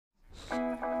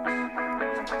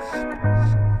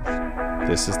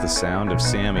This is the sound of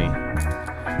Sammy,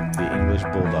 the English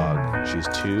bulldog. She's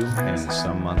 2 and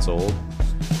some months old.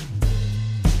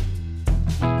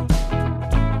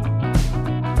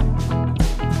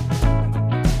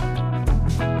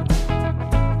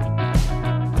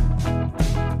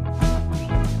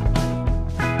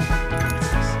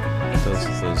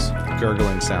 Those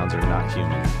gurgling sounds are not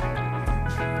human.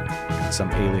 It's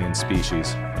some alien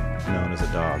species known as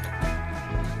a dog.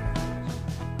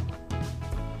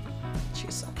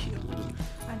 She's so cute.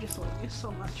 I just love you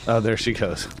so much. Oh, there she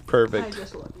goes. Perfect. I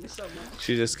just love you so much.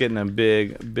 She's just getting a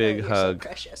big You're hug. So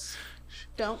precious.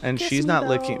 Don't. And kiss she's me, not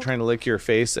though. trying to lick your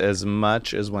face as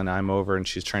much as when I'm over and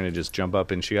she's trying to just jump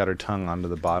up, and she got her tongue onto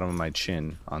the bottom of my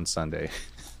chin on Sunday.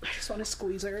 I just want to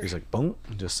squeeze her. She's like, boom,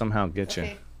 just somehow get you.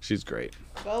 Okay. She's great.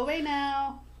 Go away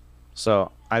now.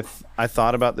 So I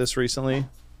thought about this recently,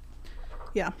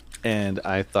 Yeah. and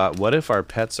I thought, what if our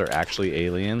pets are actually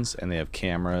aliens and they have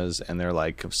cameras and they're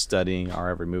like studying our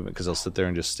every movement, because they'll sit there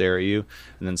and just stare at you,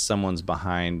 and then someone's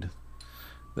behind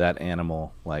that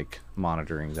animal, like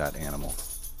monitoring that animal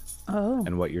Oh.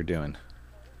 and what you're doing.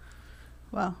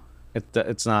 Wow.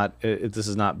 This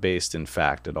is not based in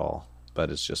fact at all, but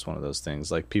it's just one of those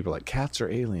things. Like, people are like, cats are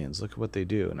aliens, look at what they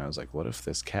do. And I was like, what if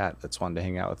this cat that's wanting to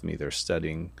hang out with me, they're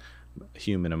studying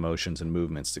human emotions and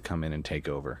movements to come in and take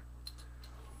over?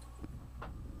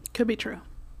 Could be true.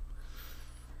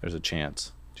 There's a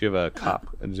chance. Do you have a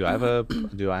cop? Do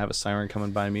I have a siren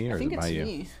coming by me, or I think is it by it's you?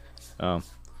 me. Oh, I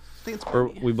think it's by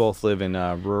me. we both live in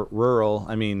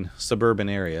suburban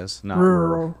areas, not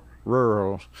Rural.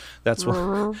 rural. That's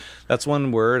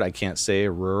one word I can't say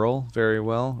rural very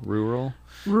well. Rural.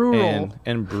 Rural.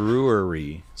 And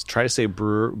brewery. Try to say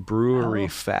brewery Oh.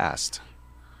 fast.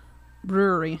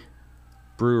 Brewery.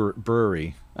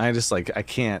 Brewery. I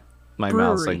can't. My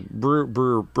mouth's like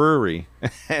brewery,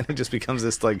 and it just becomes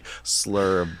this like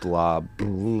slur of blah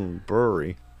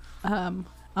brewery. On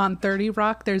 30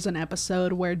 Rock, there's an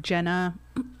episode where Jenna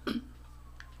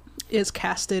is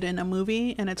casted in a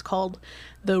movie, and it's called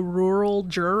The Rural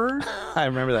Juror. I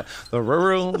remember that, the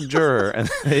rural juror, and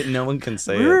no one can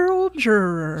say it. Rural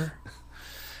Juror.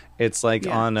 It's like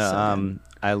Yeah, on so good.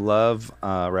 I love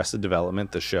Arrested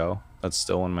Development, the show. That's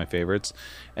still one of my favorites,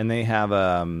 and they have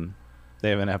an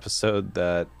episode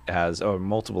that has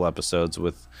multiple episodes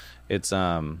with it's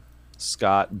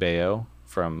Scott Baio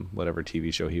from whatever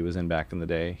TV show he was in back in the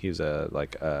day. He was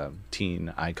a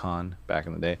teen icon back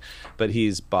in the day, but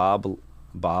he's Bob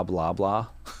Loblaw.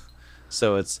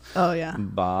 So it's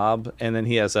Bob, and then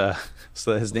he has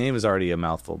so his name is already a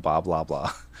mouthful, Bob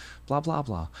Loblaw. Blah blah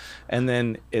blah, and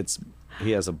then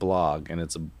he has a blog, and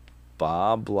it's a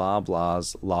Bob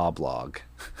Loblaw's Law Blog.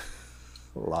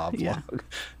 Law Blog. Yeah.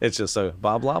 It's just so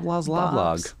Bob Loblaw's Law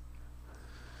Blog. Bob's.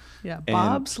 Yeah, And-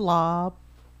 Bob's Law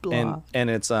Blah. And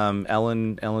it's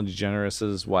Ellen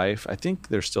DeGeneres' wife. I think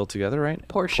they're still together, right?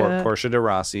 Portia. Portia de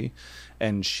Rossi,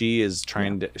 and she is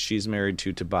she's married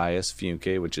to Tobias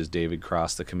Funke, which is David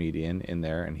Cross, the comedian, in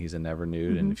there, and he's a Never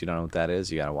Nude. And if you don't know what that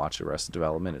is, you got to watch Arrested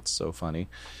Development. It's so funny.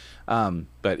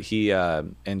 But he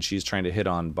and she's trying to hit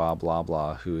on Bob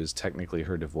Loblaw, who is technically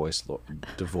her divorce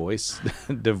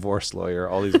lawyer.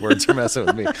 All these words are messing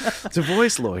with me.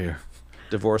 Divorce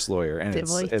lawyer, and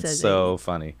it's so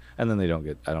funny. And then I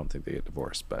don't think they get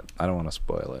divorced, but I don't want to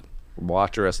spoil it.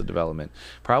 Watch Arrested Development.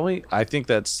 Probably, I think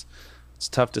it's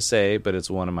tough to say, but it's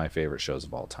one of my favorite shows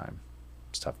of all time.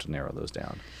 It's tough to narrow those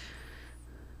down.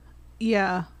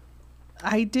 Yeah.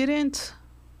 I didn't...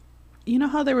 You know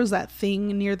how there was that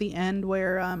thing near the end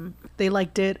where they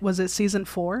was it season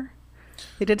 4?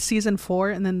 They did season 4,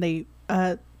 and then they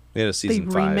had a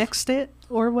season 5. remixed it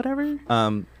or whatever?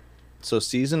 So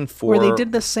season 4... Where they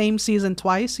did the same season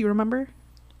twice, you remember?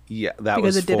 Yeah, that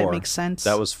Because was it 4. didn't make sense.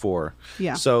 That was 4.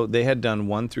 Yeah. So they had done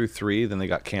 1 through 3, then they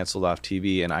got canceled off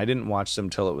TV, and I didn't watch them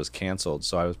till it was canceled,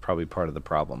 so I was probably part of the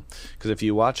problem. Because if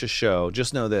you watch a show,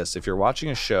 just know this: if you're watching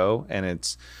a show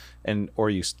or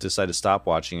you decide to stop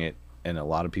watching it, and a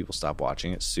lot of people stop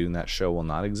watching it, soon that show will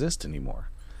not exist anymore.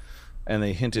 And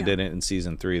they hinted at it in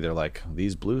season 3. They're like,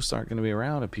 these Blues aren't going to be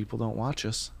around if people don't watch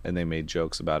us. And they made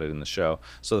jokes about it in the show.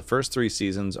 So the first 3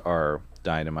 seasons are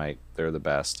dynamite. They're the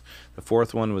best. The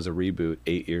 4th one was a reboot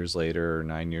 8 years later or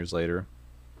 9 years later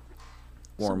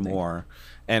or more.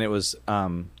 And it was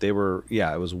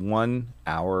it was 1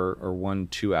 hour or 1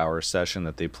 2-hour session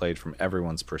that they played from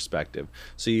everyone's perspective.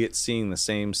 So you get seeing the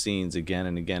same scenes again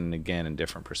and again and again in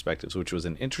different perspectives, which was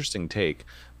an interesting take,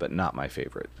 but not my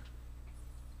favorite.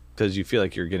 Because you feel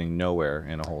like you're getting nowhere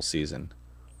in a whole season.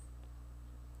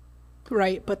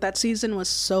 Right, but that season was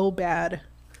so bad.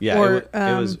 Yeah, or it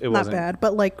not wasn't bad,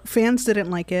 but like fans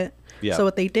didn't like it. Yeah. So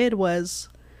what they did was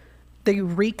they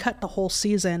recut the whole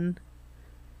season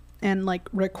and like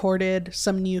recorded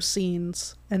some new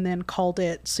scenes and then called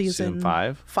it season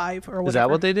 5 or whatever. Is that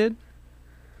what they did?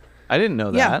 I didn't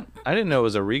know that. Yeah. I didn't know it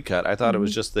was a recut. I thought it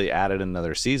was just they added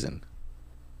another season.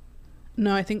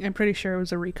 No, I'm pretty sure it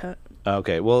was a recut.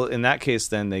 Okay, well, in that case,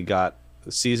 then they got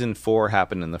season 4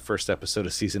 happened in the first episode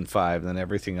of season 5, and then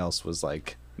everything else was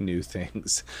like new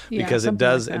things because it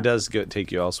does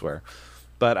take you elsewhere.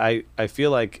 But I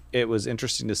feel like it was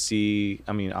interesting to see.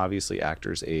 I mean, obviously,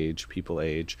 actors age, people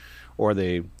age, or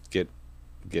they get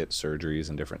surgeries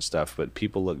and different stuff. But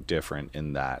people look different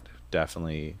in that,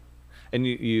 definitely. And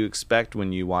you expect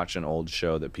when you watch an old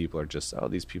show that people are just, oh,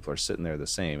 these people are sitting there the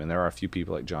same. And there are a few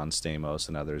people like John Stamos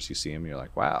and others. You see them, you're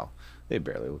like, wow, they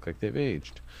barely look like they've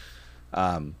aged.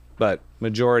 But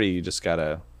majority,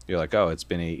 you're like, oh, it's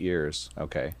been 8 years.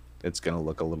 Okay, it's gonna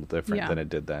look a little different than it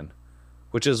did then.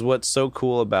 Which is what's so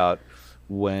cool about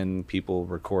when people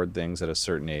record things at a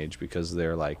certain age, because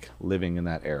they're like living in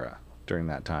that era during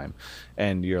that time,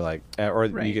 and you're like, or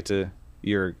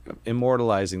you're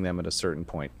immortalizing them at a certain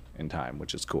point in time,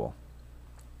 which is cool.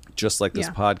 Just like this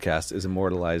podcast is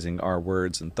immortalizing our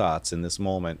words and thoughts in this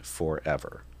moment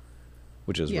forever,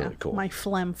 which is really cool. My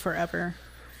phlegm forever.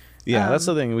 Yeah, that's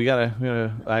the thing. We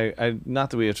gotta. I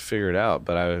not that we have to figure it out,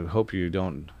 but I hope you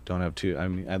don't have to. I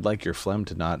mean, I'd like your phlegm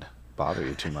to not bother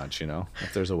you too much,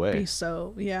 if there's a way.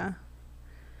 Yeah.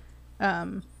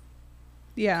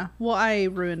 Well, I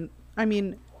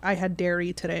had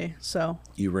dairy today, so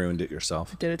You ruined it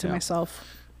yourself. I did it to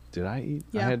myself. Did I eat?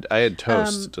 Yeah. I had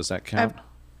toast. Does that count?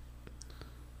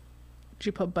 Did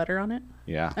you put butter on it?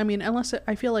 Yeah. I mean,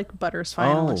 I feel like butter's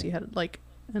fine unless you had like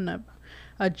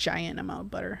a giant amount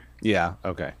of butter. Yeah.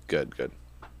 Okay. Good.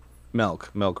 Milk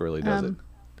really does it.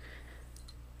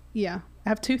 Yeah. I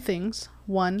have 2 things.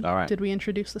 One, all right. Did we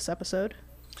introduce this episode?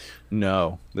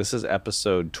 No. This is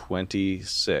episode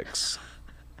 26.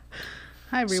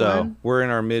 Hi, everyone. So we're in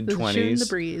our mid-20s. Shooting the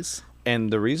Breeze.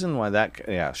 And the reason why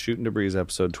Shooting the Breeze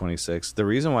episode 26, the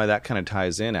reason why that kind of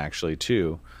ties in actually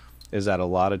too is that a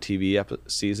lot of TV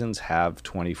seasons have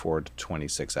 24 to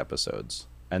 26 episodes,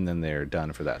 and then they're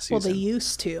done for that season. Well, they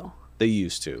used to.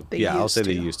 I'll say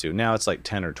they used to. Now it's like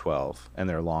 10 or 12, and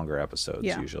they're longer episodes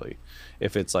usually.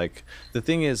 If it's like, the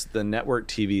thing is, the network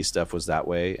TV stuff was that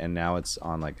way, and now it's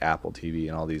on like Apple TV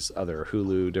and all these other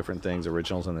Hulu, different things,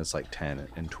 originals, and it's like 10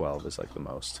 and 12 is like the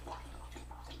most.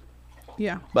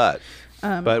 Yeah. But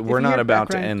we're not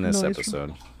about to end this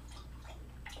episode.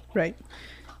 Right.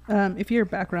 If you hear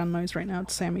background noise right now,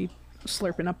 it's Sammy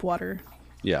slurping up water.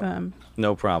 Yeah.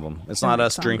 No problem. It's not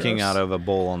us drinking out of a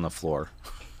bowl on the floor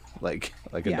like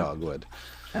a dog would.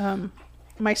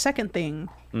 My second thing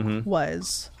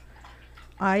was,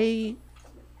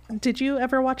 did you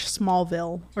ever watch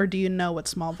Smallville, or do you know what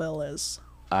Smallville is?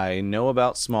 I know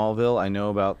about Smallville. I know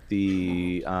about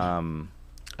the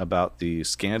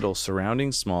scandal surrounding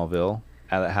Smallville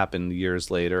that happened years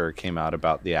later, or came out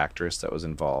about the actress that was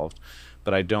involved.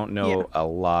 But I don't know a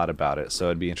lot about it, so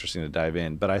it'd be interesting to dive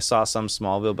in. But I saw some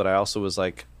Smallville, but I also was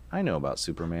like, I know about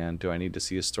Superman. Do I need to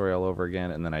see his story all over again?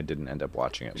 And then I didn't end up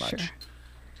watching it much.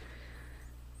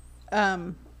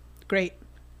 Sure. Great.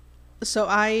 So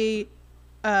okay.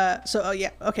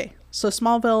 So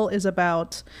Smallville is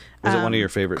about... Was it one of your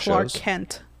favorite Clark shows?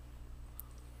 Kent.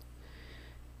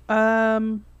 I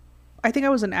think I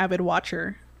was an avid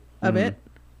watcher of it.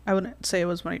 I wouldn't say it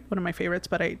was one of my favorites,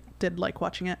 but I did like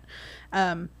watching it.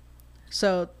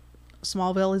 So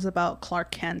Smallville is about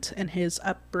Clark Kent and his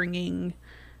upbringing,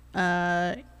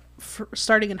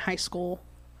 starting in high school.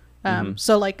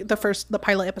 So like the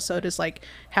pilot episode is like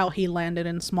how he landed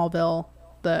in Smallville.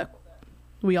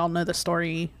 We all know the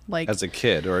story. Like as a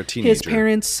kid or a teenager, his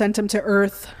parents sent him to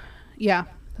Earth. Yeah,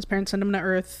 his parents sent him to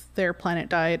Earth. Their planet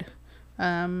died.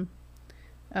 And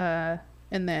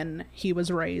then he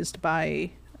was raised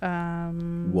by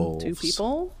wolves. 2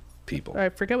 people. I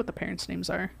forget what the parents' names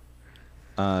are.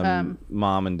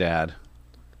 Mom and dad.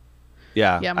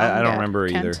 Yeah, I don't remember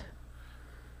Kent. Either.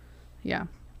 Yeah.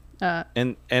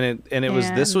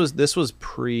 This was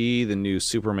pre the new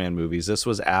Superman movies. This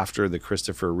was after the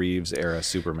Christopher Reeves era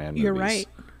Superman movies. You're right.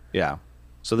 Yeah.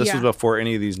 So this was before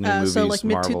any of these new movies, so like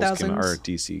Marvels came out, or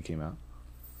DC came out.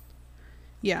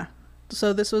 Yeah.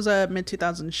 So this was a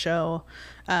mid-2000s show.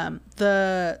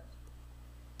 The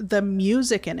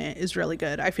music in it is really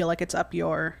good. I feel like it's up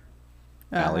your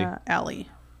alley.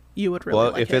 You would really like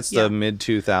it. Well, if it's the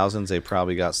mid-2000s, they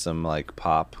probably got some like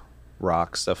pop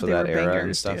rock stuff of that era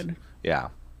and stuff. Dude. Yeah.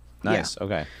 Nice. Yeah.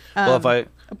 Okay. Well, if I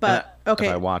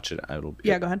watch it, it'll be...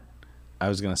 Yeah, go ahead. I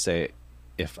was going to say,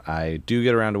 if I do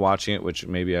get around to watching it, which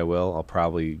maybe I will, I'll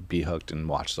probably be hooked and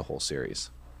watch the whole series.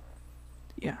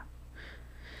 Yeah.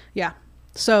 Yeah.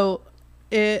 So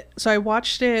I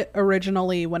watched it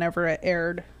originally whenever it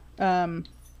aired. And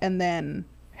then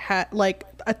had like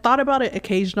I thought about it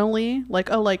occasionally, like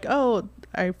oh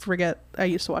I forget I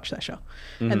used to watch that show.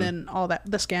 Mm-hmm. And then all that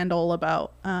the scandal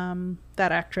about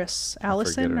that actress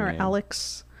Allison or name.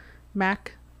 Alex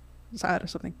Mack or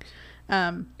something.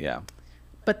 Yeah.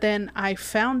 But then I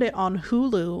found it on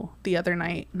Hulu the other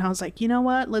night and I was like, you know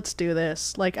what? Let's do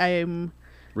this. Like I'm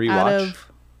Rewatch. out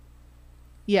of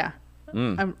yeah.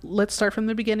 Mm. Let's start from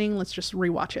the beginning. Let's just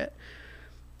rewatch it.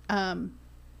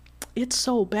 It's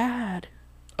so bad.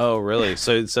 Oh, really?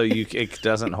 So you it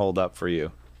doesn't hold up for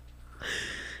you.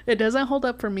 It doesn't hold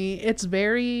up for me. It's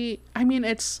very, I mean,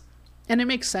 and it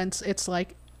makes sense. It's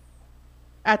like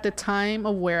at the time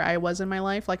of where I was in my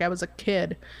life, like I was a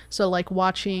kid. So like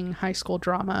watching high school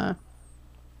drama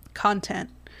content,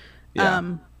 Yeah.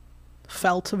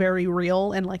 felt very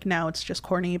real, and like now it's just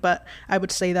corny, but I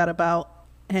would say that about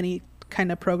any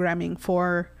kind of programming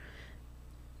for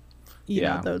you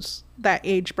know that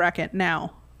age bracket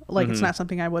now. Like it's not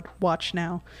something I would watch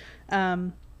now.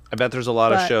 I bet there's a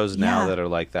lot of shows now yeah. that are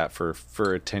like that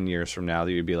for 10 years from now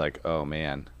that you'd be like, oh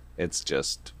man, it's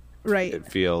just Right.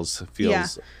 it feels Yeah.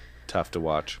 tough to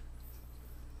watch.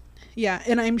 Yeah,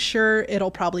 and I'm sure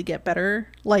it'll probably get better.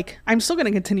 Like I'm still going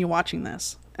to continue watching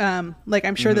this. Like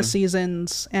I'm sure the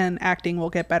seasons and acting will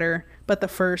get better, but the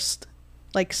first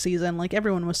like season, like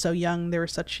everyone was so young, they were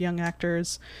such young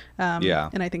actors. Yeah.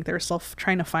 And I think they were still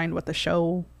trying to find what the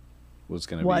show Was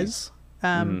going to was.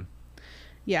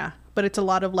 Yeah, but it's a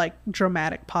lot of like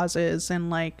dramatic pauses and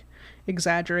like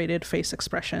exaggerated face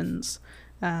expressions.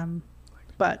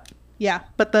 But yeah,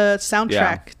 but the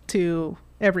soundtrack to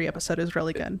every episode is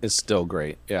really good. It's still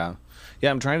great. Yeah. Yeah,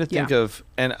 I'm trying to think of,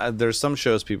 and there's some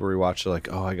shows people rewatch, they're like,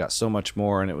 oh, I got so much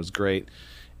more and it was great.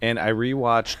 And I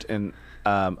rewatched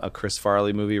a Chris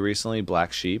Farley movie recently,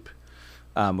 Black Sheep,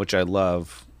 which I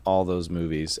love all those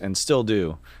movies and still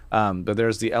do. But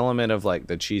there's the element of like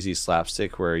the cheesy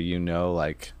slapstick where, you know,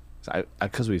 like,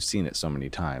 because we've seen it so many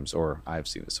times, or I've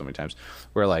seen it so many times,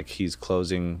 where like he's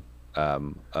closing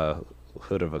a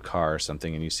hood of a car or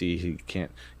something, and you see he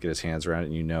can't get his hands around it,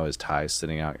 and you know his tie's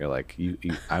sitting out. You're like,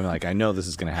 I'm like, I know this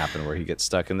is going to happen, where he gets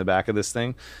stuck in the back of this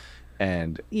thing.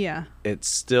 And Yeah. it's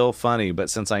still funny,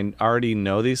 but since I already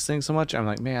know these things so much, I'm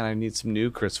like, man, I need some new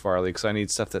Chris Farley, because I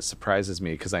need stuff that surprises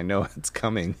me, because I know it's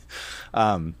coming.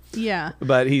 Yeah.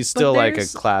 But he's still like a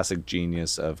there's- classic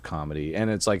genius of comedy, and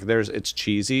it's like it's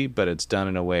cheesy, but it's done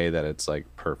in a way that it's like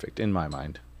perfect in my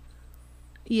mind.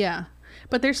 Yeah.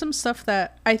 But there's some stuff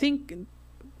that I think,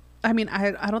 I mean,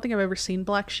 I don't think I've ever seen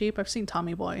Black Sheep. I've seen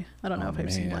Tommy Boy. I don't know if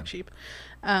I've seen man. Black Sheep.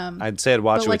 I'd say I'd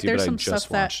watch but, it like, with you, there's but I some just stuff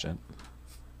that- watched it.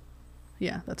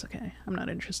 Yeah, that's okay. I'm not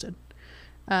interested.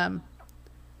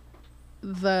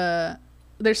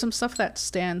 There's some stuff that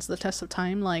stands the test of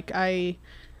time. Like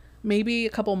maybe a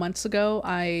couple months ago,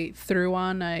 I threw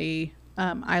on a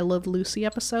I Love Lucy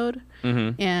episode,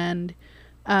 and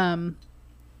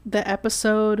the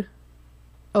episode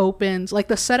opens, like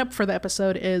the setup for the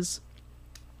episode is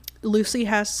Lucy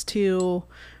has to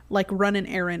like run an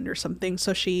errand or something.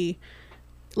 So she,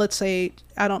 let's say,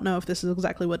 I don't know if this is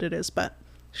exactly what it is, but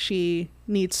she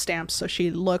needs stamps. So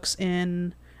she looks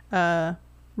in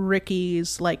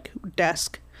Ricky's like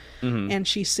desk, and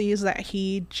she sees that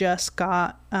he just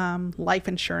got life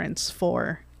insurance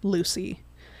for Lucy.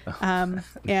 And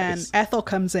Ethel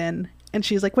comes in and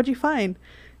she's like, "What'd you find?"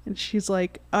 And she's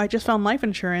like, "Oh, I just found life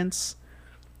insurance.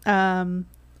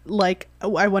 Like,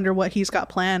 I wonder what he's got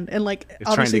planned." And like, He's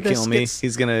trying obviously to kill me. Is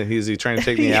he trying to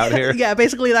take me out here? Yeah,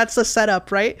 basically that's the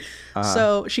setup, right?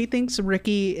 So she thinks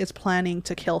Ricky is planning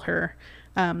to kill her,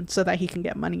 so that he can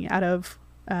get money out of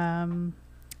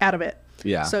it.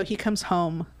 Yeah. So he comes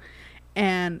home,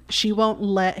 and she won't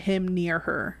let him near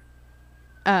her.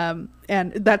 And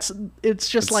it's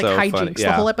just It's like so hijinks. funny, The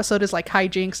yeah. whole episode is like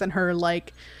hijinks and her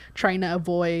like trying to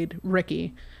avoid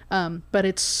Ricky. But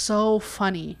it's so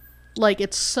funny. Like,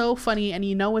 it's so funny, and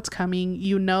you know it's coming.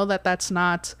 You know that's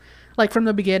not, like, from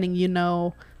the beginning, you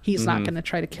know he's not going to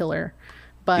try to kill her.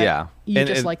 But Yeah. you And-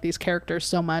 just and- like these characters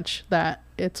so much that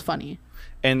it's funny.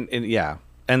 And yeah,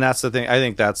 and that's the thing. I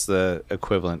think that's the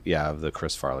equivalent, of the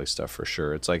Chris Farley stuff for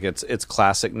sure. It's like it's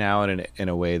classic now in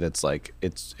a way that's like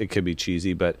it could be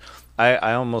cheesy, but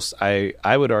I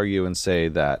would argue and say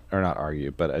that, or not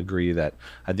argue, but agree that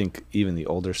I think even the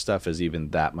older stuff is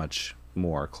even that much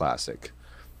more classic,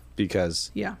 because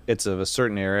Yeah. it's of a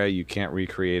certain era. You can't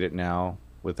recreate it now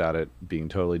without it being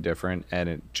totally different, and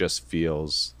it just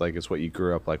feels like it's what you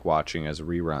grew up like watching as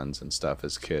reruns and stuff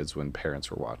as kids when parents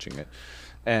were watching it.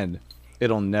 And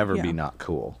it'll never be Yeah. not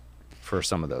cool for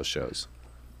some of those shows.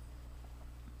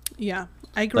 Yeah,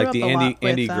 I grew Like up the a lot with,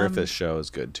 Andy Griffith show is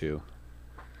good too.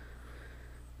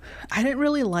 I didn't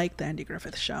really like the Andy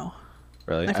Griffith show.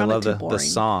 Really, I I found it love too the boring.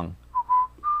 song.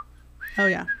 Oh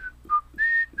yeah,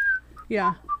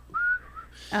 yeah.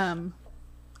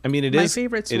 I mean, My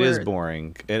favorites it is were-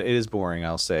 boring. It is boring,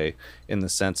 I'll say, in the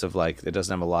sense of like it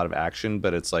doesn't have a lot of action,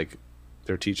 but it's like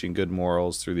they're teaching good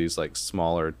morals through these like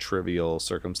smaller, trivial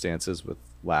circumstances with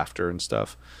laughter and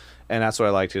stuff. And that's what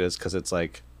I liked it is because it's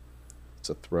like it's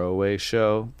a throwaway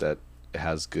show that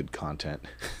has good content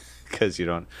because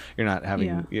you're not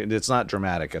having it's not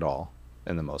dramatic at all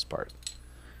in the most part.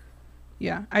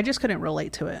 Yeah, I just couldn't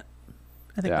relate to it.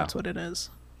 I think Yeah. that's what it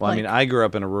is. Well, I Like, mean, I grew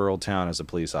up in a rural town as a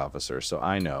police officer, so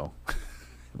I know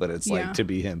what it's Yeah. like to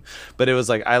be him. But it was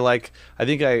like I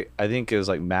think it was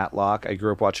like Matlock. I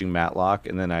grew up watching Matlock,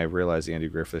 and then I realized the Andy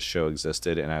Griffith show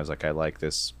existed, and I was like, I like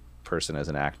this person as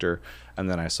an actor. And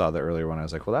then I saw the earlier one. I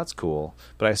was like, well, that's cool.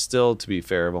 But I still, to be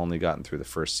fair, have only gotten through the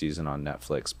first season on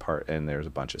Netflix and there's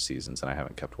a bunch of seasons, and I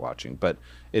haven't kept watching. But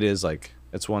it is like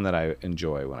it's one that I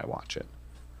enjoy when I watch it.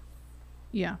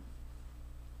 yeah.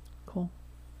 Cool.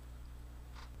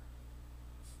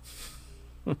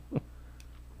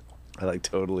 I like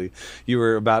totally. You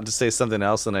were about to say something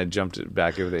else, and I jumped it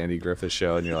back over the Andy Griffith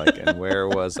show, and you're like, "And where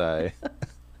was I?"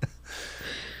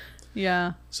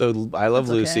 Yeah. So I love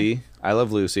That's okay. Lucy. I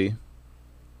love Lucy.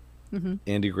 Mm-hmm.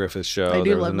 Andy Griffith show. I do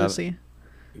There was love another- Lucy.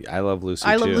 I love Lucy.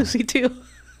 I too. love Lucy too.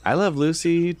 I love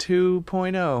Lucy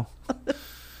 2.0.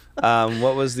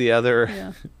 What was the other?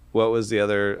 Yeah. What was the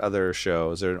other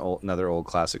show? Is there another old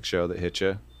classic show that hit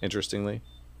you? Interestingly,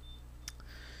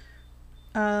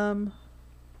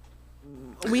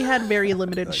 We had very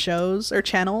limited shows or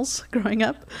channels growing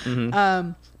up.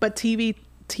 Mm-hmm. But TV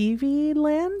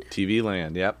Land, TV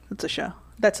Land. Yep. that's a show.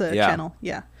 That's a Yeah. channel.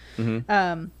 Yeah.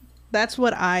 Mm-hmm. That's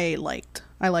what I liked.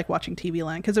 I like watching TV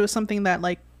Land because it was something that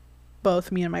like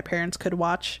both me and my parents could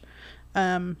watch.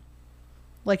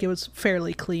 Like it was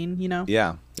fairly clean, you know?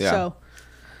 Yeah. Yeah. So,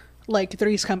 like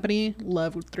Three's Company,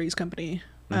 love Three's Company.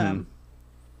 Mm-hmm.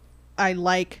 I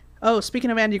like. Oh, speaking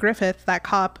of Andy Griffith, that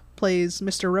cop plays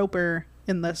Mr. Roper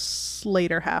in this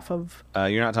later half of.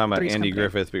 You're not talking about Three's Andy Company.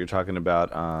 Griffith, but you're talking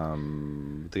about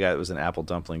the guy that was in Apple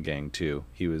Dumpling Gang too.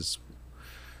 He was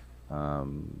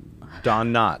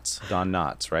Don Knotts. Don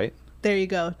Knotts, right? There you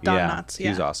go, Don Knotts. Yeah,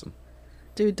 He's awesome.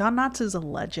 dude, Don Knotts is a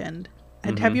legend.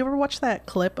 And Mm-hmm. have you ever watched that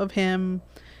clip of him?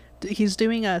 He's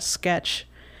doing a sketch,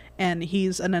 and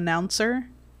he's an announcer,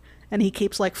 and he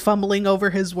keeps like fumbling over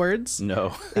his words. No, I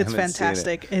It's haven't seen it.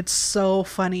 fantastic. It's so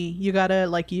funny. You gotta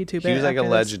like YouTube it. He was like a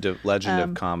after this. legend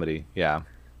of comedy. Yeah.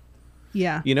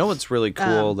 Yeah. You know what's really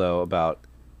cool though about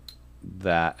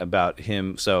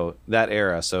him? So that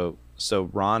era. So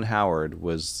Ron Howard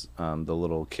was the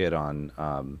little kid on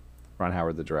Ron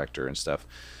Howard, the director and stuff.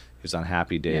 He was on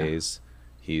Happy Days.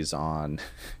 He was on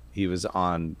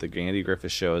the Andy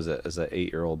Griffith show as a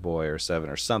 8-year-old boy or 7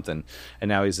 or something, and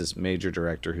now he's this major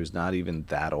director who's not even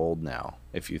that old now.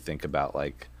 If you think about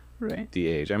like Right. the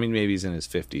age, I mean, maybe he's in his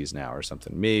 50s now or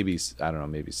something. Maybe I don't know,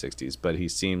 maybe 60s, but he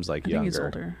seems like I younger. think he's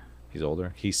older. He's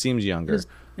older. He seems younger.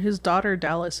 His daughter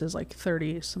Dallas is like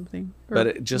 30 something. or But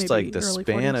it, just maybe like the early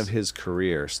span 40s. of his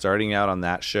career, starting out on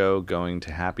that show, going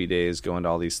to Happy Days, going to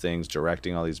all these things,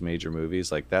 directing all these major movies,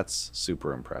 like that's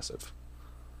super impressive.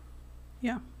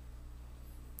 Yeah.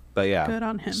 But yeah, Good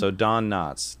on him. So Don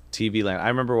Knotts, TV Land. I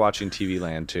remember watching TV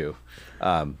Land too,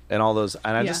 and all those.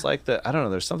 And I just Yeah. like that. I don't know.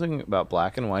 There's something about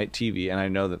black and white TV, and I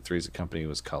know that Three's Company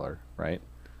was color, right?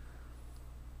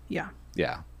 Yeah.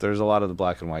 Yeah, there's a lot of the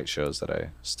black and white shows that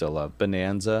I still love.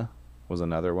 Bonanza was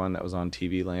another one that was on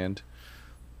TV Land,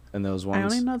 and those I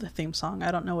ones. only know the theme song. I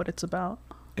don't know what it's about.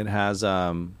 It has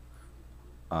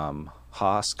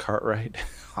Haas Cartwright.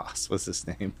 Haas was his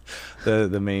name,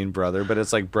 the main brother. But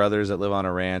it's like brothers that live on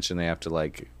a ranch and they have to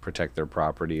like protect their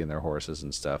property and their horses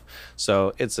and stuff.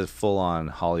 So it's a full-on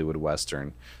Hollywood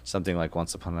Western, something like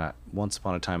Once Upon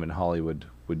a Time in Hollywood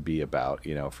would be about,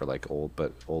 you know, for like old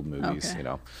movies, Okay. you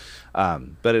know.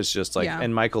 But it's just like, Yeah.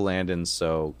 and Michael Landon's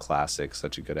so classic,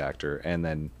 such a good actor, and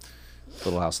then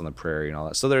Little House on the Prairie and all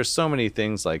that. So there's so many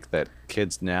things like that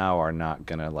kids now are not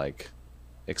gonna like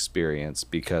experience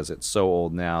because it's so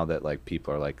old now that like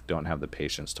people are like don't have the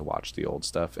patience to watch the old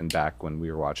stuff. And back when we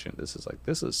were watching it,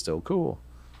 this is still cool.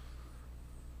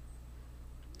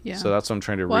 Yeah. So that's what I'm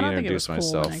trying to well, I don't think it was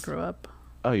reintroduce cool myself. when I grew up.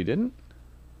 Oh, you didn't?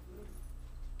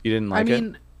 You didn't like I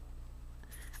mean,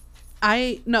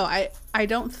 I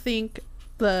don't think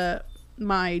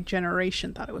my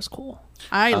generation thought it was cool.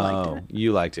 I it? liked it.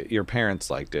 You liked it. Your parents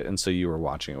liked it, and so you were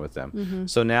watching it with them. Mm-hmm.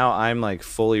 So now I'm like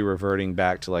fully reverting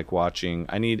back to like watching.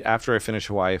 After I finish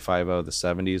Hawaii Five-0, the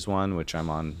 '70s one, which I'm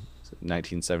on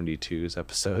 1972's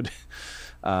episode,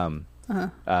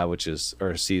 which is,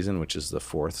 or season, which is the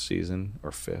 4th season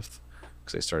or 5th,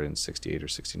 because they started in 68 or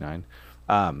 69.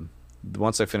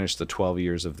 Once I finish the 12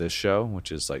 years of this show,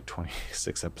 which is like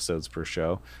 26 episodes per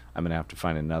show, I'm gonna have to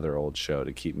find another old show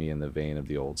to keep me in the vein of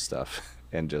the old stuff.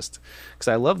 And just because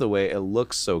I love the way it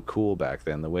looks so cool back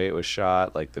then, the way it was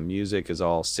shot, like the music is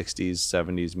all 60s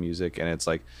 70s music, and it's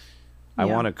like I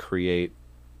want to create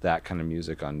that kind of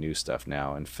music on new stuff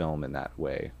now and film in that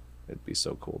way. It'd be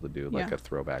so cool to do like a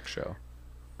throwback show.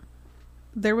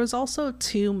 There was also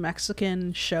 2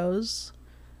 Mexican shows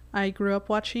I grew up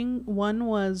watching. One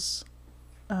was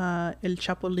El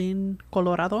Chapulín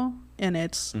Colorado, and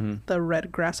it's the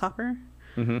red grasshopper.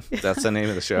 That's the name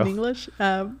of the show in English.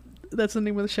 That's the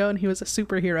name of the show, and he was a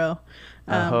superhero.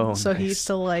 So he used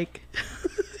to like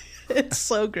it's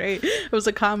so great. It was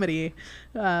a comedy,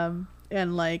 and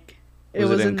like it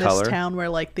was in this town where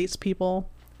like these people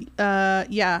I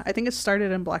think it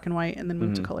started in black and white and then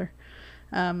moved to color.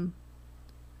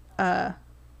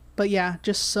 But yeah,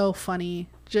 just so funny,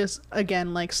 just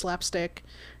again like slapstick,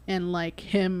 and like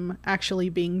him actually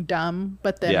being dumb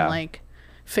but then like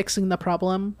fixing the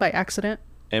problem by accident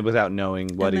and without knowing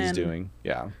what he's doing.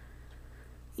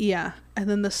 Yeah, and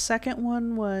then the second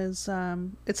one was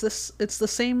it's the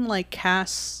same like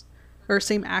cast or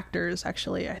same actors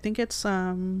actually. I think it's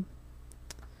El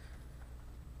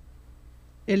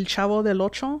Chavo del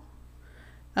Ocho,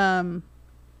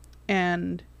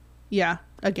 and yeah,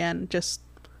 again just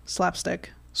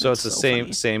slapstick. So it's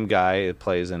the same guy. It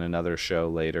plays in another show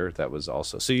later that was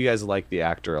also. So you guys like the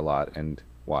actor a lot and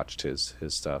watched his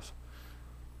stuff.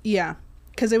 Yeah.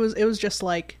 Because it was just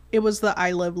like, it was the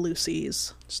I Love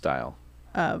Lucy's style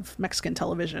of Mexican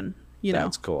television, you know.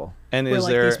 That's cool. And where, is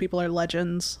like, there, these people are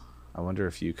legends. I wonder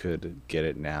if you could get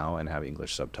it now and have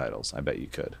English subtitles. I bet you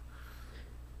could.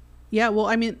 Yeah, well,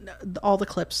 I mean, all the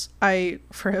clips,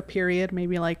 for a period,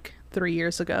 maybe like 3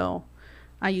 years ago,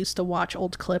 I used to watch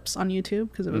old clips on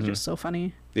YouTube because it was just so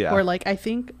funny. Yeah. Or like, I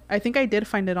think I did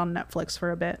find it on Netflix for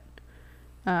a bit.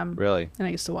 Really? And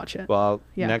I used to watch it. Well,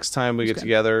 next time we get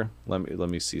together, let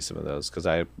me see some of those, because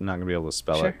I'm not gonna be able to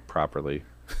spell it properly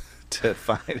to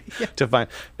find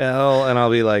L, and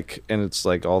I'll be like, and it's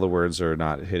like all the words are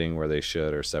not hitting where they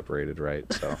should or separated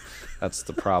right. So that's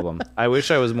the problem. I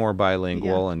wish I was more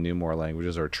bilingual and knew more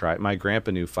languages, or my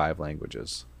grandpa knew 5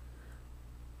 languages,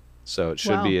 so it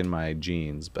should be in my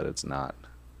genes, but it's not.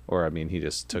 Or I mean, he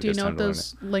just took his time to learn it. Do you know what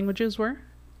those languages were?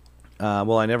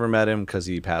 Well, I never met him because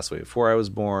he passed away before I was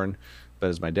born, but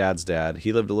as my dad's dad,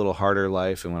 he lived a little harder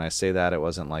life. And when I say that, it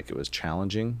wasn't like it was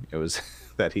challenging. It was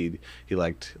that he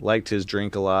liked his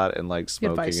drink a lot and liked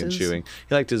smoking and chewing.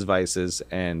 He liked his vices,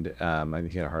 and I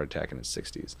think he had a heart attack in his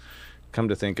 60s. Come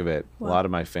to think of it, a lot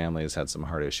of my family has had some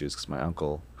heart issues because my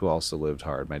uncle, who also lived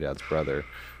hard, my dad's brother,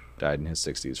 died in his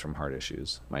 60s from heart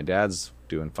issues. My dad's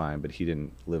doing fine, but he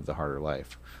didn't live the harder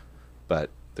life. But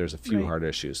there's a few heart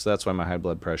issues, so that's why my high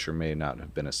blood pressure may not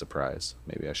have been a surprise.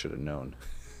 Maybe I should have known.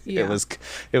 It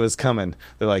was coming.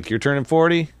 They're like, you're turning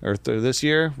 40 or this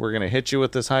year, we're gonna hit you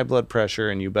with this high blood pressure,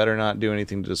 and you better not do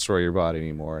anything to destroy your body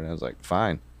anymore. And I was like,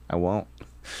 fine, I won't.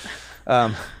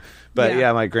 But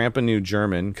my grandpa knew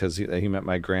German because he met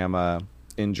my grandma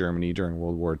in Germany during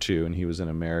World War II, and he was an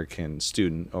American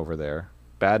student over there.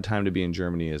 Bad time to be in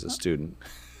Germany as a student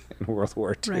in World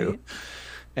War II. Right.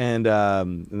 And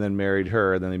then married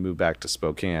her, and then they moved back to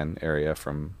Spokane area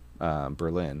from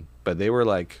Berlin. But they were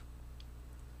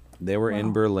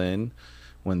in Berlin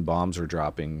when bombs were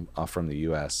dropping off from the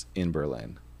U.S. in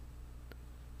Berlin.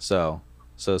 So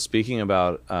speaking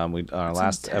about on our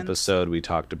last episode, we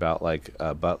talked about like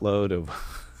a buttload of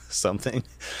something,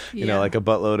 you know, like a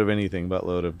buttload of anything,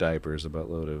 buttload of diapers, a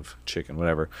buttload of chicken,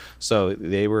 whatever. So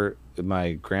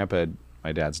my grandpa,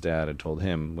 my dad's dad, had told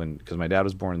him because my dad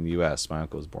was born in the U.S., my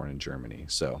uncle was born in Germany.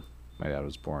 So my dad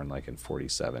was born like in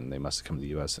 47. They must have come to the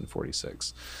U.S. in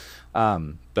 46.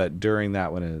 But during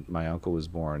that, when my uncle was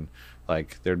born,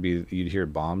 like you'd hear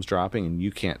bombs dropping, and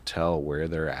you can't tell where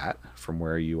they're at from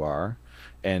where you are.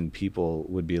 And people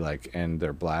would be like, and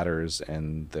their bladders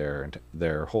and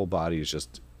their whole body is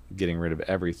just getting rid of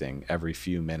everything every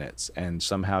few minutes. And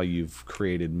somehow you've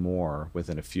created more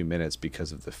within a few minutes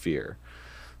because of the fear.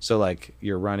 So like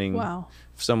you're running,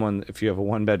 if you have a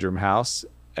 1-bedroom house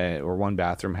or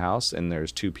 1-bathroom house and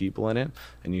there's 2 people in it,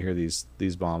 and you hear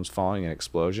these bombs falling and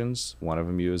explosions, one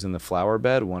of you is in the flower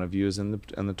bed, one of you is in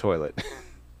the toilet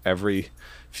every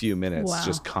few minutes,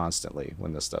 just constantly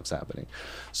when this stuff's happening.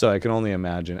 So I can only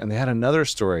imagine. And they had another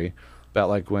story about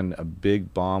like when a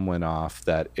big bomb went off,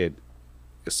 that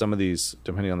some of these,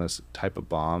 depending on this type of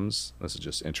bombs, this is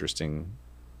just interesting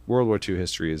World War II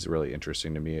history is really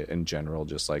interesting to me in general,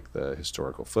 just like the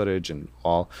historical footage and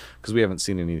all, because we haven't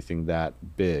seen anything that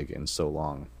big in so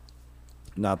long.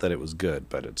 Not that it was good,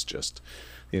 but it's just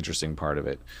the interesting part of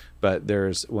it. But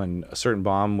when a certain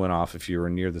bomb went off, if you were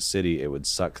near the city, it would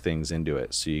suck things into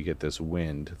it. So you get this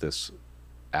wind, this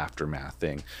aftermath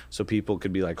thing. So people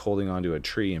could be like holding onto a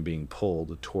tree and being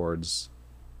pulled towards,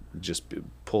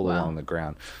 pulled along the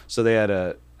ground.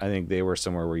 So I think they were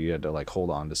somewhere where you had to like hold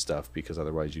on to stuff because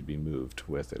otherwise you'd be moved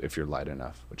with it if you're light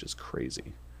enough, which is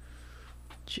crazy.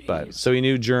 Jeez. But so he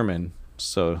knew German.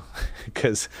 So,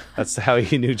 because that's how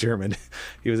he knew German.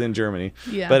 He was in Germany.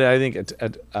 Yeah. But I think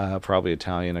probably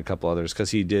Italian, a couple others,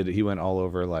 because he went all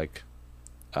over like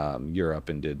Europe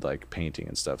and did like painting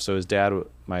and stuff. So his dad,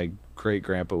 my great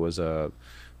grandpa, was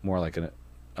more like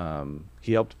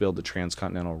he helped build the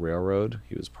Transcontinental Railroad.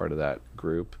 He was part of that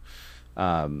group.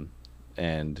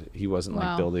 And he wasn't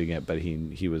like building it, but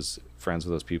he was friends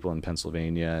with those people in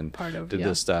Pennsylvania and did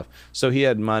this stuff. So he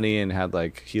had money and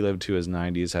he lived to his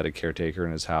 90s, had a caretaker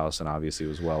in his house, and obviously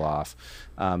was well off.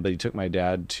 But he took my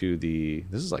dad to this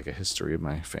is like a history of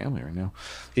my family right now.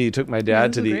 He took my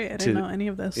dad to great. I didn't know any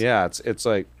of this. Yeah, it's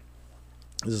like,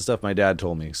 this is stuff my dad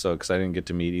told me. So, because I didn't get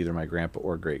to meet either my grandpa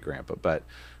or great grandpa, but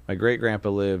my great grandpa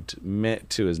lived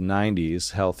to his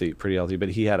 90s, pretty healthy, but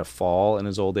he had a fall in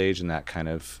his old age, and that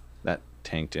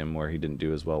tanked him where he didn't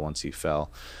do as well once he fell.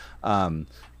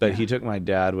 But he took my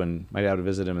dad when my dad would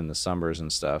visit him in the summers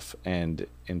and stuff, and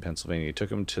in Pennsylvania, he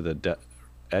took him to the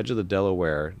edge of the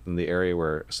Delaware, in the area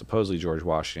where supposedly George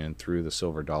Washington threw the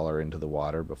silver dollar into the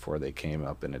water before they came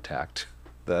up and attacked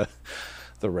the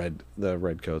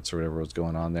redcoats or whatever was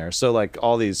going on there. So like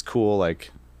all these cool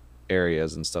like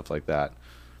areas and stuff like that,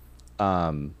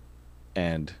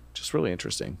 and just really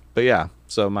interesting. But yeah,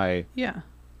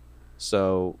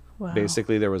 so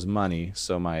basically there was money.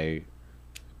 So my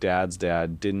dad's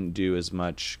dad didn't do as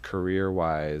much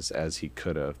career-wise as he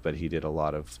could have, but he did a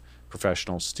lot of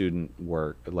professional student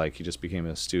work. Like he just became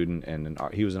a student, and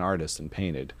he was an artist and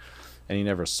painted, and he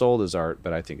never sold his art,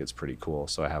 but I think it's pretty cool.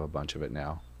 So I have a bunch of it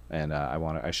now, and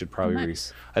I should probably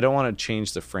I don't want to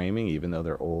change the framing, even though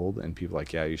they're old and people are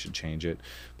like, yeah, you should change it,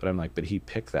 but I'm like, but he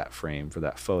picked that frame for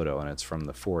that photo, and it's from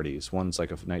the 40s. One's like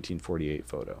a 1948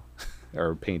 photo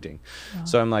or painting. Wow.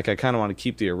 So I'm like, I kind of want to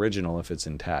keep the original if it's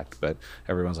intact, but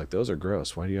everyone's like, those are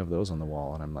gross, why do you have those on the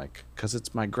wall? And I'm like, because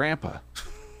it's my grandpa.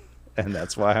 And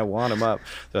that's why I want them up.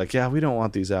 They're like, yeah, we don't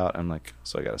want these out. I'm like,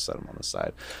 so I got to set them on the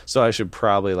side. So I should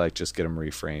probably like just get them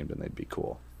reframed, and they'd be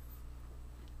cool.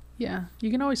 Yeah,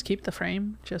 you can always keep the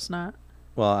frame, just not.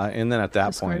 Well, and then at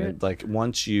that point, like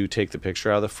once you take the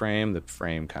picture out of the frame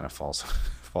kind of falls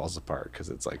apart because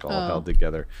it's like all held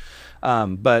together.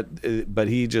 But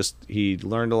he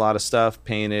learned a lot of stuff,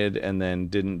 painted, and then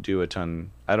didn't do a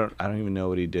ton. I don't even know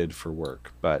what he did for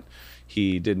work, but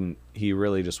he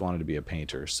really just wanted to be a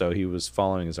painter. So he was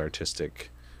following his artistic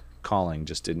calling,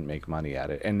 just didn't make money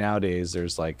at it. And nowadays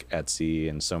there's like Etsy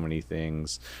and so many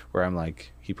things where I'm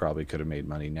like, he probably could have made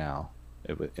money now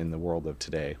in the world of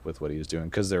today with what he was doing,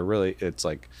 because it's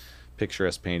like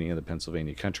picturesque painting of the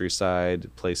Pennsylvania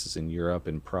countryside, places in Europe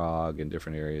and Prague and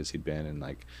different areas he'd been. And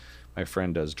like my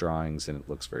friend does drawings and it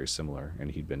looks very similar,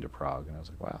 and he'd been to Prague, and I was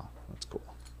like, wow, that's cool.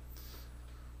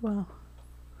 Wow.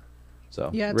 So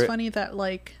yeah, it's funny that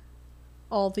like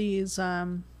all these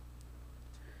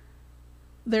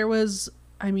there was,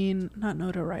 I mean, not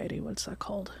notoriety, what's that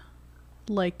called?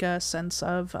 Like a sense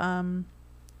of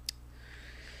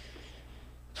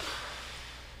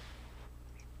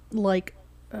like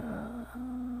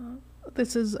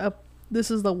this is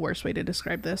the worst way to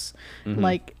describe this. Mm-hmm.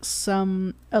 Like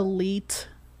some elite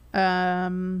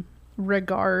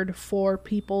regard for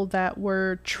people that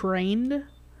were trained,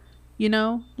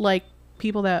 like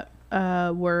people that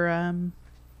were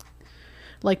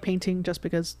like painting, just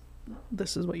because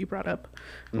this is what you brought up.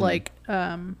 Mm-hmm. Like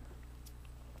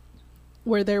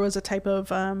where there was a type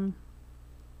of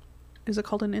is it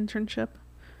called an internship,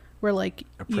 where like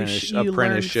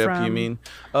apprenticeship from, you mean?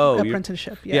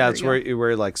 Apprenticeship. Yeah, it's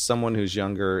where like someone who's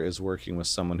younger is working with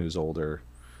someone who's older,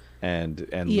 and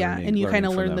yeah, and you kind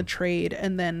of learn the trade,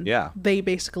 and then they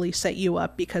basically set you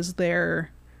up because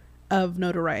they're of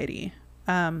notoriety.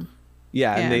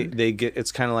 Yeah, and they get,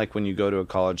 it's kind of like when you go to a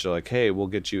college, they're like, hey, we'll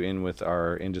get you in with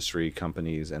our industry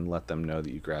companies and let them know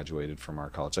that you graduated from our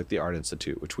college, like the Art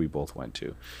Institute, which we both went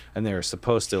to. And they're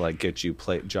supposed to like get you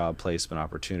job placement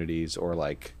opportunities or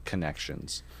like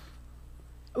connections.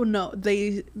 Oh, no,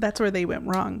 that's where they went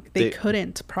wrong. They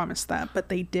couldn't promise that, but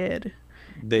they did.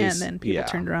 and then people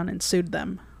turned around and sued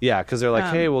them. Yeah, because they're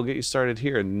like, hey, we'll get you started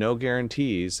here, no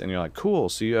guarantees, and you're like, cool.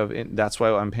 So you have that's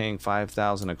why I'm paying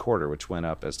 $5,000 a quarter, which went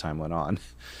up as time went on.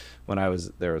 When I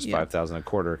was there, was $5,000 a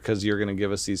quarter because you're going to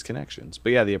give us these connections.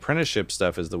 But yeah, the apprenticeship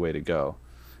stuff is the way to go,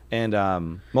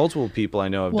 and multiple people I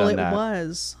know have done that. Well, it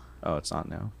was. Oh, it's not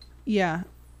now. Yeah,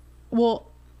 well,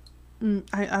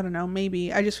 I don't know.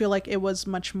 Maybe I just feel like it was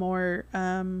much more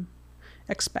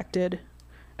expected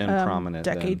and prominent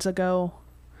decades ago.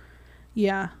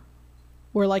 Yeah.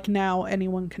 Where like now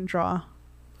anyone can draw,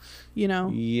 you know?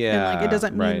 Yeah. And like it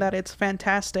doesn't mean that it's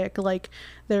fantastic. Like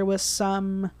there was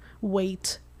some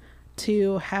weight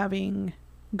to having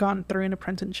gone through an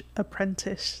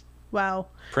apprenticeship.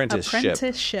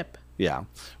 Yeah.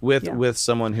 With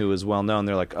someone who is well known.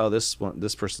 They're like, oh, this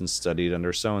person studied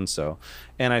under so and so.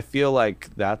 And I feel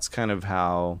like that's kind of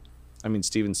how, I mean,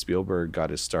 Steven Spielberg got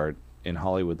his start in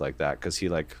Hollywood like that, because he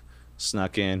like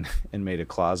snuck in and made a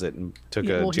closet and took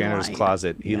a janitor's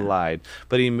closet. He lied,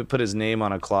 but he put his name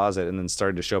on a closet and then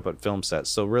started to show up at film sets.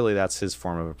 So really that's his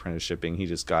form of apprenticeshiping. He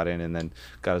just got in and then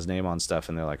got his name on stuff,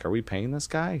 and they're like, are we paying this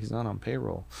guy? He's not on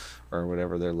payroll, or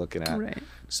whatever they're looking at. Right.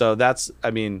 So that's,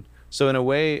 I mean, so in a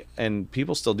way, and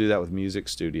people still do that with music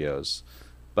studios,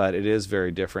 but it is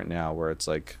very different now, where it's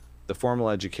like the formal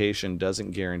education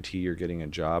doesn't guarantee you're getting a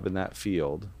job in that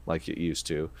field like it used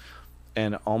to.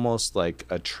 And almost like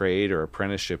a trade or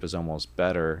apprenticeship is almost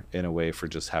better in a way for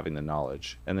just having the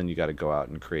knowledge. And then you got to go out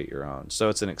and create your own. So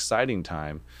it's an exciting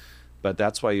time, but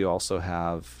that's why you also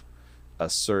have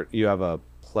you have a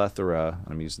plethora,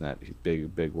 I'm using that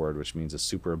big word, which means a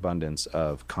superabundance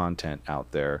of content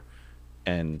out there,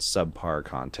 and subpar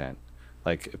content.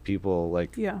 Like people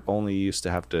only used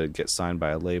to have to get signed by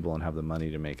a label and have the money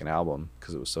to make an album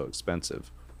because it was so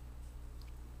expensive.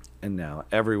 And now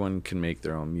everyone can make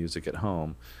their own music at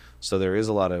home. So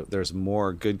there's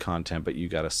more good content, but you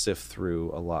got to sift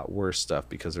through a lot worse stuff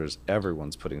because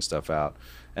everyone's putting stuff out,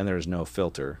 and there's no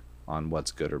filter on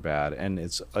what's good or bad. And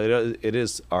it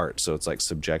is art, so it's like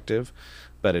subjective,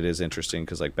 but it is interesting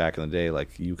because like back in the day,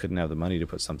 like you couldn't have the money to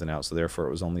put something out, so therefore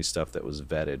it was only stuff that was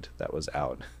vetted that was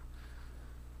out.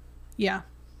 Yeah.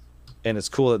 And it's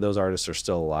cool that those artists are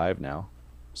still alive now,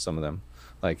 some of them.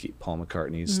 Like Paul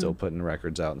McCartney's still putting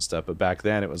records out and stuff. But back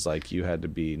then it was like you had to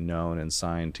be known and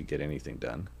signed to get anything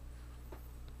done.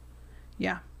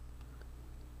 Yeah.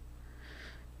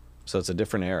 So it's a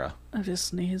different era. I just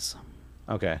sneeze.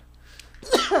 Okay.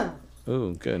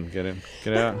 Ooh, good. Get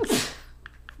it out.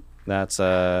 That's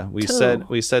we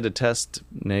said to test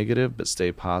negative but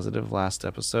stay positive last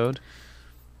episode.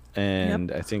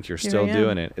 And I think you're still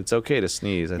doing it. It's okay to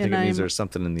sneeze. I think it means there's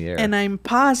something in the air. And I'm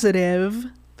positive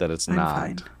that it's not.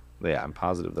 Fine. Yeah, I'm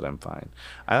positive that I'm fine.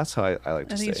 That's how I like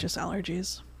to say. I think it's just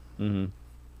allergies. Mm-hmm.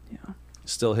 Yeah.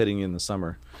 Still hitting you in the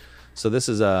summer. So this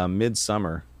is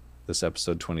midsummer, this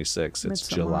episode 26. It's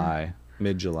July,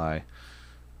 mid-July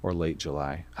or late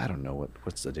July. I don't know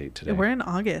what's the date today. We're in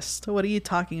August. What are you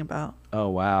talking about? Oh,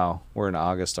 wow. We're in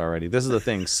August already. This is the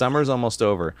thing. Summer's almost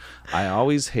over. I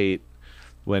always hate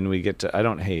when we get to, I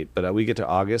don't hate, but we get to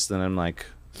August and I'm like,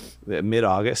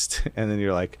 mid-August, and then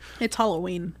you're like, it's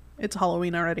Halloween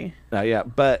already. Yeah,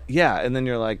 but yeah, and then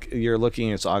you're like, you're looking,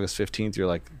 it's August 15th, you're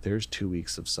like, there's 2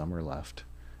 weeks of summer left,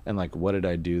 and like, what did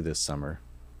I do this summer?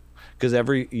 Because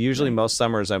usually most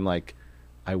summers I'm like,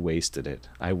 I wasted it.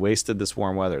 I wasted this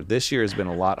warm weather. This year has been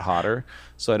a lot hotter,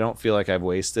 so I don't feel like I've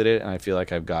wasted it, and I feel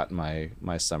like I've gotten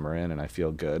my summer in, and I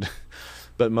feel good.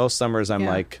 But most summers I'm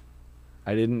like,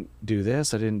 I didn't do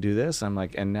this. I'm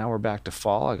like, and now we're back to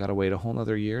fall. I got to wait a whole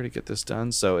nother year to get this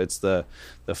done. So it's the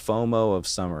FOMO of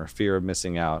summer, fear of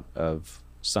missing out of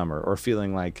summer, or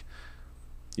feeling like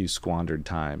you squandered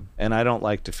time. And I don't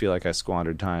like to feel like I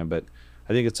squandered time, but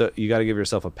I think you got to give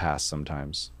yourself a pass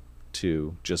sometimes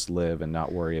to just live and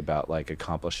not worry about like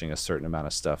accomplishing a certain amount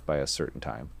of stuff by a certain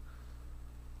time.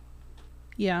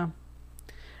 Yeah.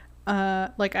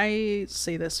 Like I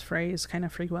say this phrase kind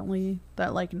of frequently,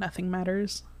 that like nothing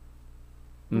matters.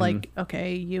 Mm-hmm. Like,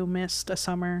 okay, you missed a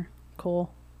summer,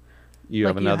 cool. You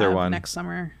have another one next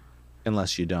summer.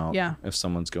 Unless you don't. Yeah. If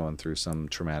someone's going through some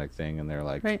traumatic thing and they're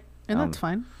like, right, and that's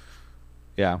fine.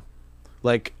 Yeah,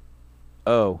 like,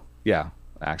 oh yeah.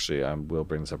 Actually, I will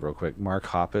bring this up real quick. Mark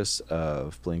Hoppus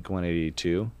of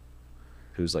Blink-182,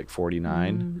 who's like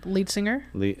 49, lead singer.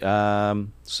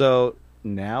 So.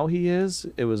 Now he is.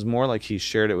 It was more like he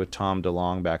shared it with Tom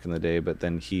DeLonge back in the day, but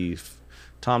then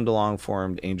Tom DeLonge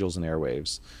formed Angels and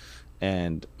Airwaves,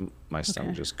 and my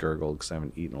stomach just gurgled because I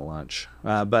haven't eaten a lunch.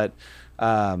 But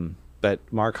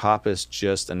Mark Hoppus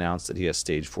just announced that he has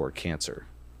stage 4 cancer,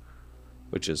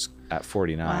 which is at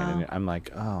 49. Wow. And I'm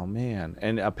like, oh man.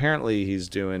 And apparently he's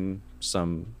doing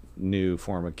some new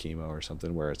form of chemo or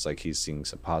something where it's like he's seeing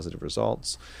some positive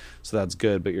results, so that's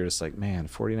good. But you're just like, man,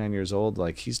 49 years old,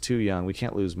 like he's too young. We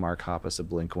can't lose Mark Hoppus of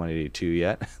Blink-182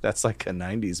 yet. That's like a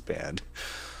 90s band.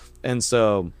 And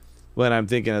so when I'm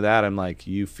thinking of that, I'm like,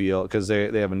 you feel, because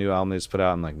they have a new album they just put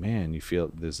out, I'm like, man, you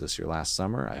feel, is this your last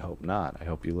summer? I hope not. I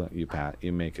hope you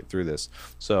make it through this.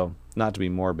 So not to be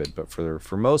morbid, but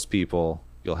for most people,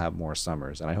 you'll have more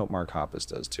summers, and I hope Mark Hoppus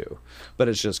does too. But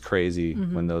it's just crazy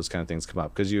when those kind of things come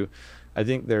up, because I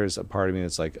think there's a part of me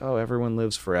that's like, oh, everyone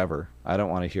lives forever. I don't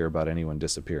want to hear about anyone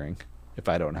disappearing if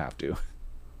I don't have to.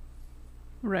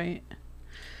 Right.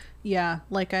 Yeah,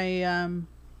 like I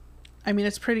mean,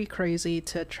 it's pretty crazy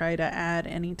to try to add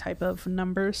any type of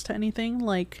numbers to anything,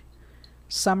 like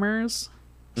summers.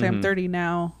 Say I'm 30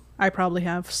 now, I probably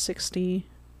have 60.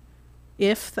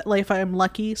 If I'm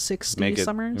lucky, 60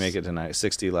 summers. Make it tonight.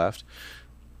 60 left.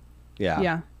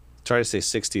 Yeah. Try to say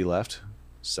 60 left.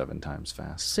 7 times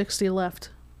fast. 60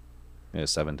 left. Yeah,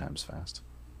 7 times fast.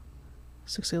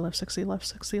 60 left, 60 left,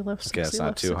 60 left, 60 okay, it's not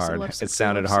left, too hard. Left, it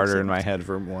sounded left, harder in my head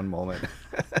for one moment.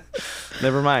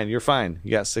 Never mind. You're fine.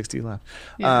 You got 60 left.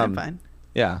 Yeah, I'm fine.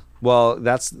 Yeah. Well,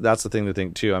 that's the thing to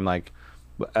think too. I'm like,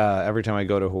 every time I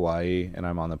go to Hawaii and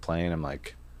I'm on the plane, I'm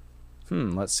like,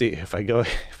 let's see if I go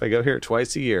here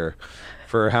twice a year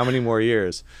for how many more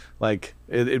years. Like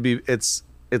it's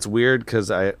weird,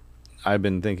 because I've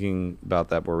been thinking about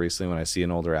that more recently. When I see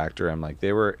an older actor, I'm like,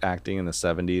 they were acting in the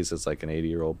 70s as like an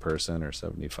 80-year-old person or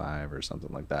 75 or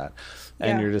something like that.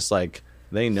 And you're just like,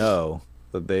 they know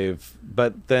that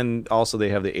but then also they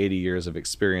have the 80 years of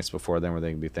experience before them where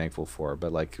they can be thankful for.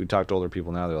 But like, we talk to older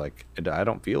people now, they're like, I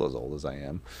don't feel as old as I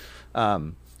am.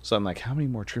 So I'm like, how many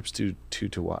more trips to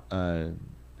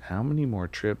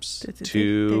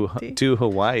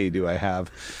Hawaii do I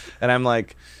have? And I'm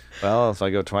like, well, if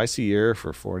I go twice a year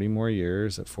for 40 more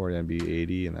years, at 40 I'd be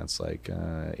 80, and that's like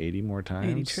 80 more times.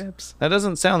 80 trips. That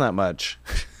doesn't sound that much.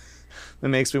 It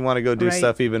makes me want to go do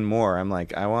stuff even more. I'm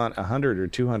like, I want 100 or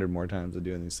 200 more times of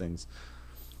doing these things.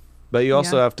 But you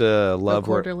also have to love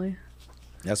quarterly.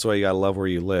 That's why you gotta love where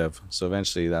you live. So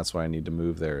eventually, that's why I need to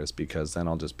move there, is because then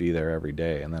I'll just be there every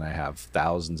day, and then I have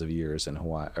thousands of years in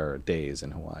Hawaii, or days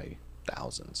in Hawaii,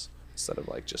 thousands, instead of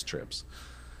like just trips.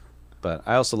 But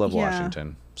I also love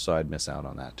Washington, so I'd miss out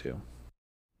on that too.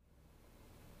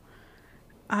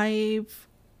 I've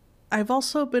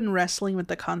also been wrestling with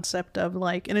the concept of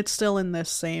like, and it's still in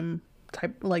this same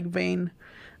type like vein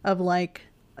of like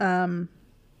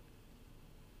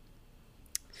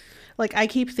I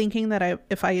keep thinking that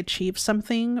if I achieve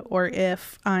something, or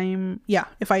if I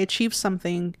achieve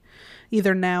something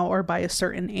either now or by a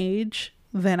certain age,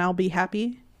 then I'll be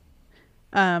happy.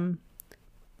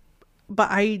 But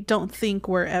I don't think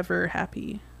we're ever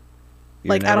happy.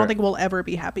 I don't think we'll ever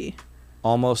be happy.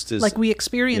 Almost as like we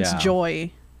experience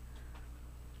joy.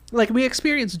 Like we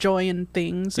experience joy in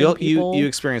things and people. You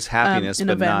experience happiness,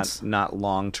 but events. not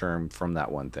long term from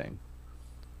that one thing.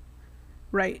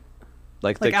 Right.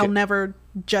 Like I'll never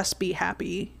just be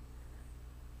happy.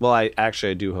 Well, I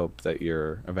do hope that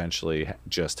you're eventually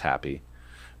just happy.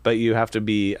 But you have to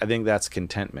be, I think that's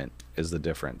contentment is the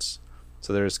difference.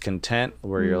 So there's content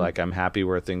where you're like, I'm happy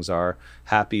where things are.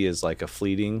 Happy is like a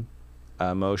fleeting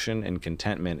emotion, and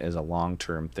contentment is a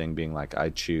long-term thing, being like, I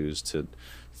choose to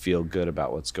feel good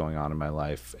about what's going on in my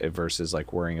life, versus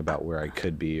like worrying about where I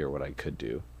could be or what I could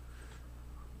do.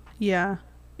 Yeah.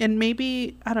 And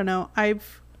maybe, I don't know,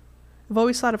 I've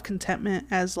always thought of contentment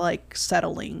as like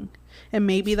settling, and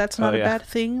maybe that's not a bad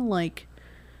thing. Like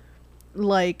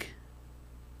no,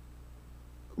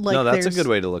 that's a good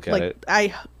way to look at it.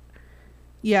 I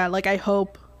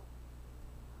hope,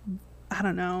 I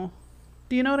don't know.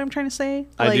 Do you know what I'm trying to say?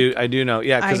 I do know.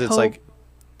 Yeah, because it's like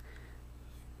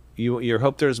you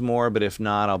hope there's more, but if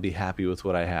not, I'll be happy with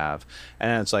what I have.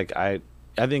 And it's like I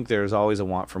think there's always a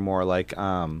want for more. Like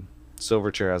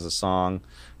Silverchair has a song,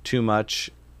 Too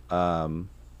Much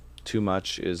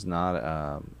is not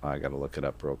I gotta look it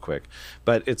up real quick,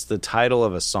 but it's the title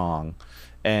of a song,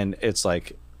 and it's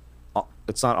like,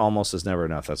 it's not Almost Is Never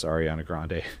Enough, that's Ariana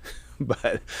Grande.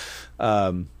 But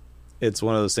it's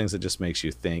one of those things that just makes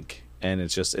you think, and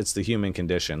it's the human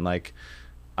condition. Like,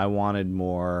 I wanted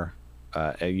more,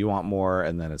 you want more,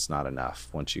 and then it's not enough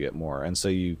once you get more, and so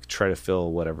you try to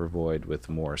fill whatever void with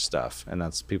more stuff. And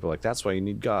that's, people are like, that's why you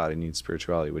need God, you need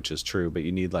spirituality, which is true, but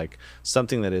you need like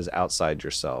something that is outside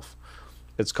yourself.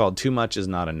 It's called Too Much Is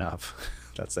Not Enough.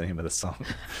 That's the name of the song.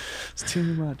 It's too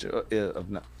much of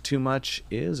not, too much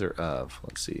is, or of,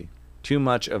 let's see, too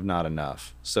much of not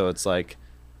enough. So it's like,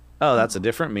 oh, that's a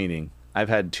different meaning. I've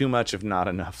had too much of not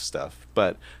enough stuff.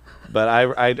 But I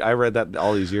read that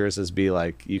all these years as be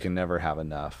like, you can never have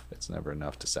enough. It's never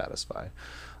enough to satisfy.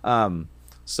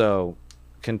 So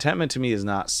contentment to me is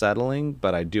not settling,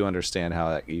 but I do understand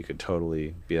how you could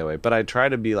totally be that way. But I try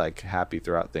to be like happy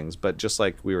throughout things. But just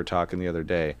like we were talking the other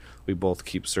day, we both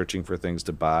keep searching for things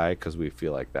to buy because we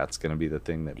feel like that's going to be the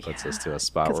thing that puts us to a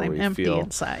spot where I'm we empty feel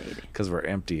inside. Because we're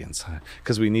empty inside.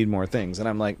 Because we need more things. And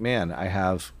I'm like, man, I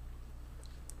have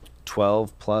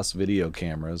 12 plus video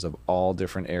cameras of all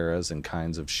different eras and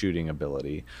kinds of shooting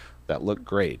ability that look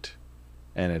great.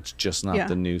 And it's just not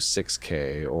the new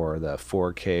 6K or the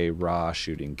 4K RAW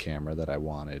shooting camera that I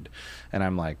wanted. And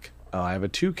I'm like, oh, I have a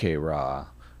 2K RAW.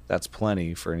 That's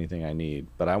plenty for anything I need.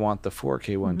 But I want the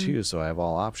 4K one too, so I have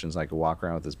all options. I could walk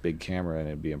around with this big camera and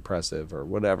it'd be impressive or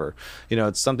whatever. You know,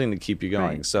 it's something to keep you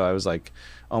going. Right. So I was like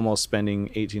almost spending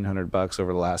 $1,800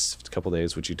 over the last couple of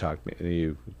days, which you talked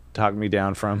me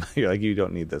down from. You're like, you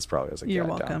don't need this probably. I was like, you're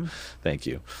welcome. Thank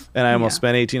you. And I almost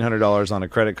spent $1,800 on a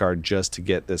credit card just to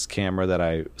get this camera that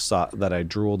I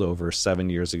drooled over 7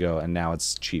 years ago, and now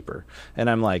it's cheaper. And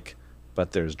I'm like,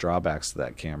 but there's drawbacks to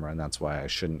that camera, and that's why I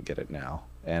shouldn't get it now.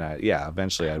 And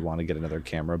eventually I'd want to get another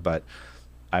camera, but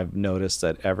I've noticed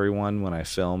that everyone, when I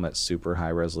film at super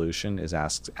high resolution,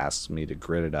 asks me to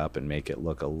grid it up and make it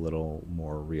look a little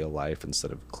more real life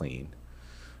instead of clean.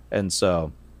 And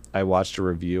so I watched a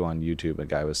review on YouTube. A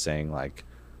guy was saying like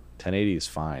 1080 is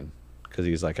fine because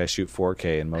he's like, I shoot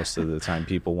 4K and most of the time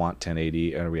people want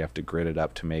 1080 and we have to grid it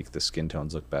up to make the skin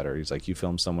tones look better. He's like, you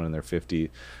film someone in their 40s,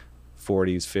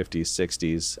 50s,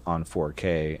 60s on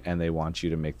 4K and they want you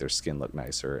to make their skin look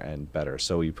nicer and better.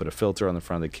 So you put a filter on the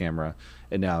front of the camera,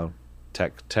 and now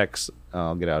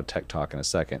I'll get out of tech talk in a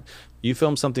second. You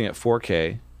film something at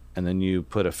 4K and then you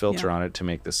put a filter on it to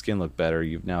make the skin look better.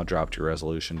 You've now dropped your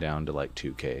resolution down to like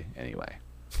 2K anyway.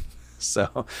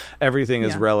 So everything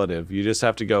is relative. You just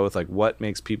have to go with like what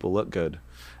makes people look good.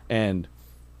 And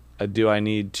do I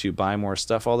need to buy more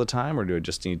stuff all the time, or do I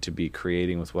just need to be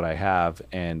creating with what I have?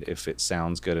 And if it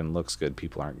sounds good and looks good,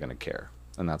 people aren't going to care.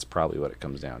 And that's probably what it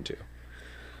comes down to.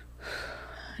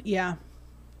 Yeah.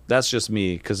 That's just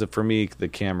me, because for me, the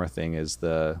camera thing is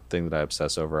the thing that I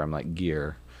obsess over. I'm like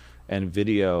gear and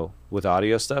video with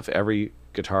audio stuff. Every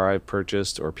guitar I've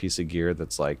purchased or piece of gear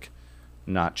that's like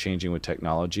not changing with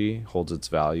technology holds its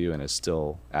value and is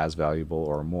still as valuable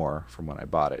or more from when I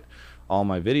bought it. All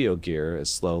my video gear is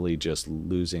slowly just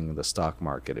losing the stock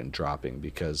market and dropping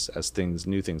because as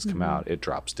new things come out, it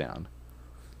drops down.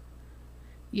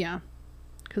 Yeah,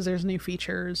 because there's new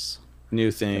features,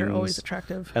 new things. They're always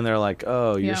attractive. And they're like,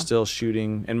 oh, you're still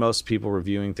shooting. And most people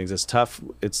reviewing things, it's tough.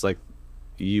 It's like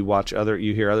you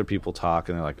hear other people talk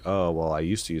and they're like, oh, well, I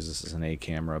used to use this as an A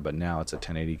camera, but now it's a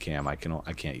 1080 cam. I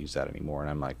can't use that anymore. And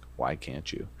I'm like, why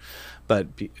can't you? But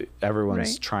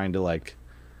everyone's trying to like,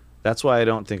 that's why I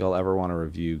don't think I'll ever want to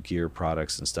review gear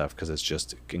products and stuff, because it's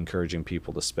just encouraging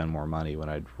people to spend more money when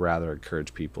I'd rather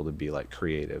encourage people to be like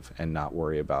creative and not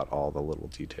worry about all the little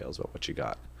details about what you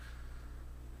got.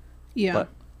 Yeah. But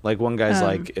like one guy's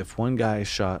like, if one guy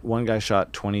shot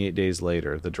 28 Days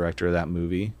Later, the director of that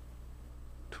movie,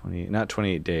 not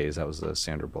 28 Days, that was the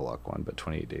Sandra Bullock one, but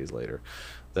 28 Days Later,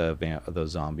 the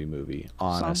zombie movie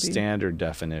on a standard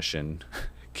definition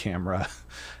camera,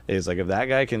 is like, if that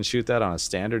guy can shoot that on a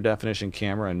standard definition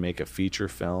camera and make a feature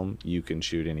film, you can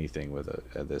shoot anything with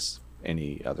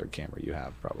any other camera you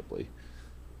have probably.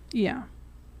 Yeah.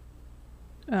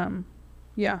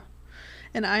 Yeah.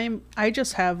 And I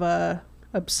just have a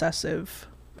obsessive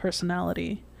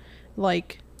personality.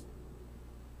 Like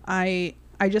I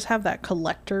just have that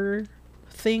collector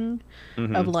thing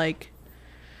of like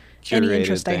curated any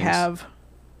interest things I have.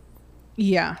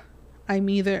 Yeah. I'm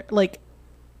either like,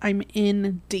 I'm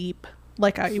in deep.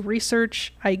 Like I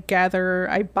research, I gather,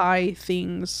 I buy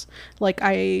things. Like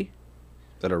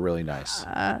that are really nice.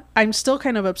 I'm still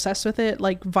kind of obsessed with it,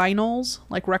 like vinyls,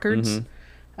 like records.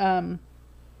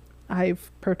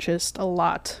 I've purchased a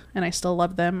lot and I still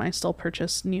love them. I still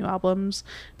purchase new albums.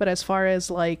 But as far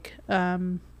as like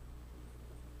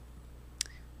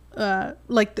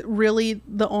really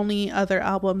the only other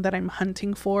album that I'm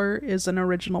hunting for is an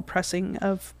original pressing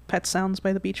of Pet Sounds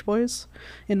by the Beach Boys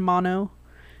in mono.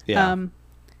 Yeah.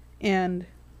 And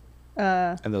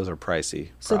those are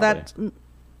pricey. So that,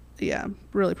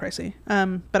 really pricey.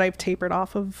 But I've tapered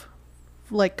off of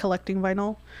like collecting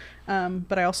vinyl.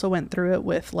 But I also went through it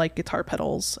with like guitar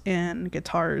pedals and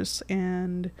guitars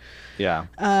and Yeah.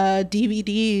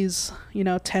 DVDs,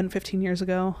 10, 15 years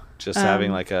ago. Just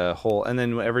having like a whole, and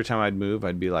then every time I'd move,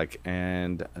 I'd be like,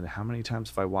 and how many times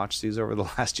have I watched these over the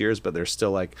last years? But there's still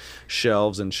like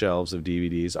shelves and shelves of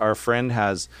DVDs. Our friend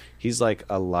he's like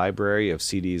a library of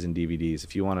CDs and DVDs.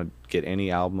 If you want to get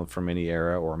any album from any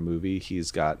era or movie,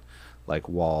 he's got like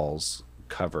walls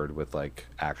covered with like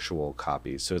actual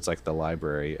copies. So it's like the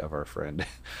library of our friend.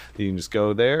 You can just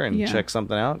go there and check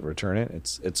something out, return it.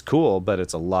 It's cool, but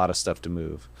it's a lot of stuff to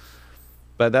move.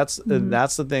 But that's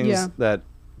the things that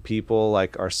people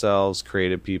like ourselves,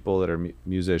 creative people that are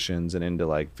musicians and into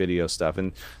like video stuff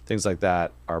and things like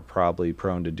that, are probably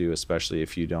prone to do, especially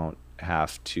if you don't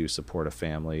have to support a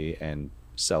family and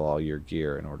sell all your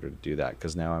gear in order to do that.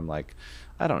 Because now I'm like,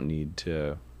 I don't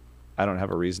have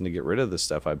a reason to get rid of the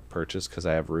stuff I purchased because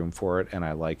I have room for it and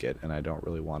I like it and I don't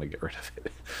really want to get rid of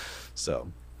it. So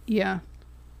yeah,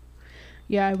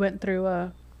 I went through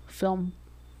a film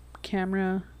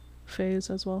camera phase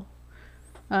as well.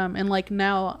 And like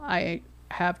now I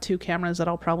have 2 cameras that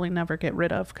I'll probably never get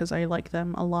rid of because I like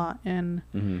them a lot, and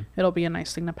it'll be a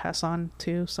nice thing to pass on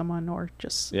to someone or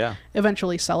just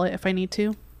eventually sell it if I need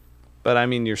to. But I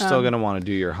mean, you're still going to want to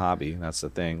do your hobby. That's the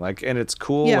thing. Like, and it's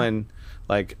cool when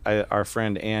like our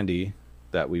friend Andy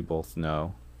that we both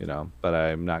know, but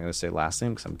I'm not going to say last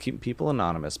name because I'm keeping people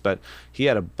anonymous, but he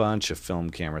had a bunch of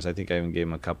film cameras. I think I even gave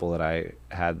him a couple that I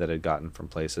had that I'd gotten from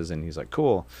places, and he's like,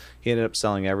 cool. He ended up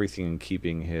selling everything and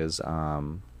keeping his,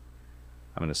 I'm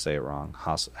going to say it wrong,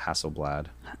 Hasselblad.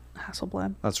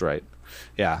 That's right.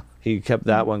 Yeah, he kept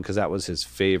that one because that was his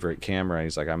favorite camera.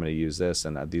 He's like, I'm going to use this,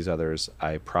 and these others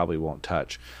I probably won't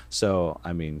touch. So,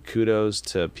 I mean, kudos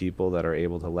to people that are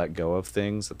able to let go of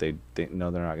things that they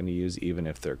know they're not going to use, even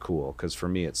if they're cool. Because for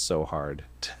me, it's so hard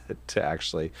to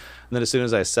actually. And then as soon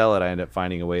as I sell it, I end up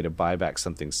finding a way to buy back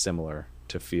something similar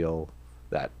to feel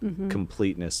that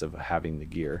completeness of having the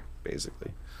gear,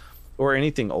 basically, or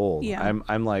anything old. Yeah.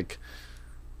 I'm like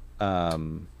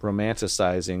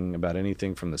romanticizing about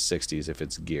anything from the 60s if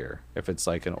it's gear, if it's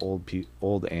like an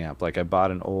old amp. Like I bought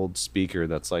an old speaker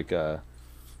that's like I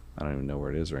don't even know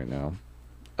where it is right now.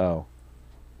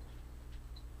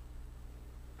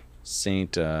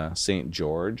 Saint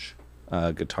George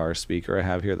guitar speaker I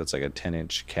have here that's like a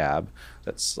 10-inch cab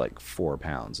that's like 4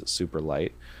 pounds. It's super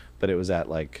light, but it was at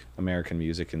like American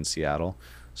Music in Seattle.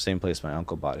 Same place my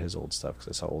uncle bought his old stuff because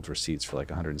I saw old receipts for like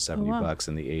 $170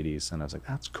 in the 80s, and I was like,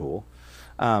 that's cool.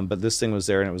 But this thing was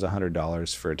there, and it was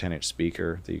 $100 for a 10-inch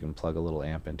speaker that you can plug a little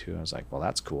amp into. And I was like, well,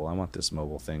 that's cool. I want this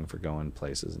mobile thing for going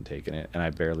places and taking it. And I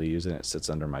barely use it. It sits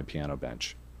under my piano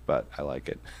bench, but I like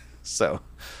it. So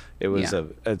it was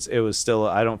it was still,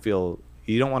 I don't feel,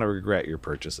 you don't want to regret your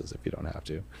purchases if you don't have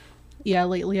to. Yeah,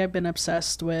 lately I've been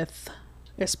obsessed with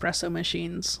espresso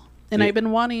machines, and I've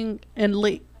been wanting, and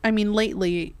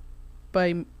lately,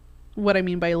 by what I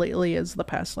mean by lately is the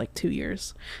past like 2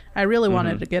 years. I really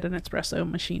wanted to get an espresso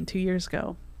machine 2 years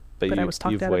ago, but I was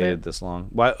talked out of it. You've waited this long.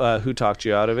 Why? Who talked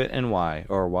you out of it, and why?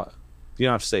 Or what? You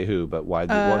don't have to say who, but why?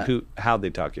 How'd they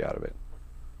talk you out of it?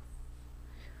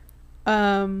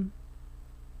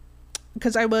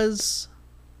 Because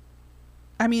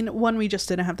one, we just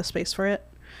didn't have the space for it.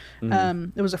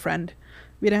 It was a friend.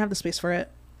 We didn't have the space for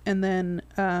it, and then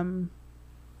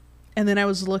I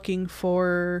was looking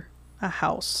for a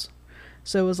house.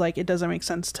 So it was like, it doesn't make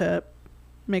sense to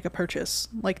make a purchase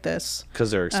like this. Because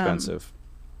they're expensive.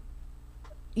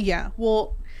 Yeah.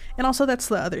 Well, and also that's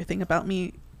the other thing about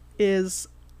me is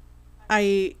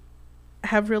I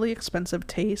have really expensive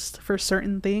taste for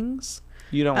certain things.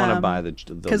 You don't want to buy the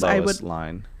lowest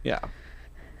line. Yeah.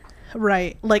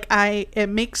 Right. Like I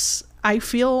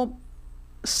feel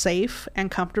safe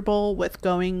and comfortable with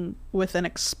going with an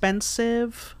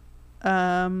expensive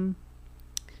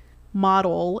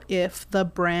model if the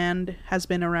brand has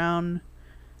been around,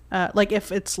 like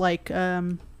if it's like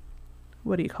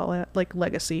what do you call it, like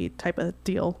legacy type of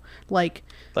deal, like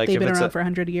they've been around for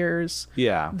 100 years.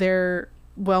 Yeah, they're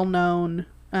well known,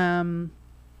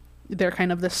 they're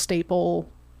kind of the staple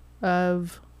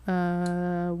of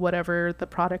whatever the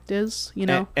product is,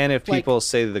 and if people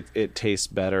say that it tastes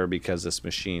better because this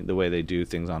machine, the way they do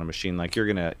things on a machine, like you're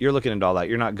looking into all that.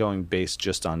 You're not going based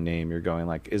just on name. You're going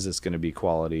like, is this going to be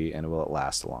quality and will it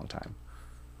last a long time?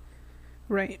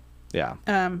 Right. Yeah.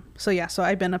 So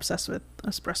I've been obsessed with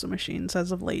espresso machines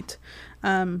as of late,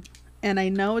 and I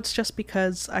know it's just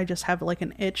because I just have like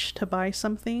an itch to buy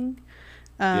something,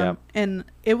 and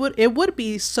it would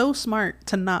be so smart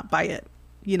to not buy it,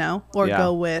 or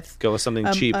go with something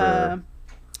cheaper.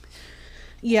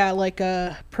 Yeah, like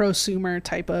a prosumer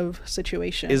type of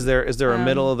situation. Is there a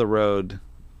middle of the road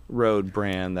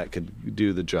brand that could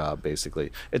do the job?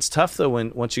 Basically, it's tough though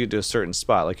when once you get to a certain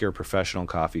spot, like you're a professional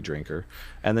coffee drinker,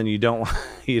 and then you don't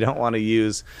you don't want to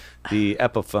use the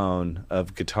Epiphone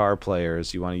of guitar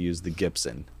players. You want to use the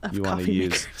Gibson. Of You want to coffee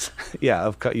use makers. yeah,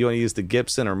 you want to use the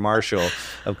Gibson or Marshall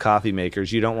of coffee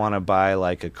makers. You don't want to buy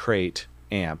like a crate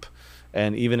amp,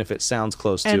 and even if it sounds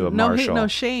close And to a no Marshall, hate, no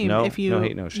shame. No, if you, no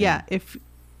hate, no shame.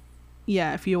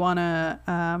 If you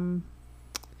wanna,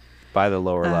 Buy the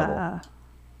lower level.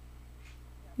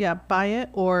 buy it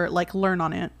or like learn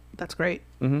on it. That's great.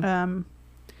 Mm-hmm.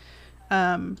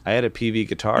 I had a PV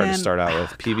guitar to and- start out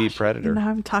with, PV Predator. Now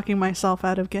I'm talking myself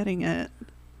out of getting it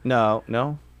No,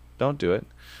 don't do it.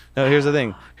 No, here's the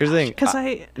thing. because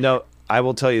No, I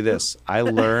will tell you this. I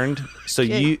learned. So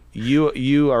Okay.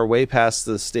 you are way past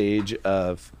the stage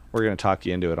of. We're going to talk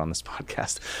you into it on this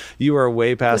podcast. You are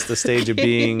way past the stage of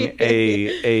being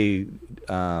a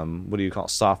what do you call it?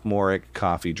 Sophomoric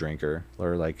coffee drinker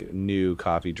or like new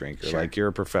coffee drinker. Sure. Like you're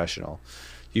a professional.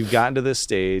 You've gotten to this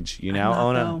stage. You now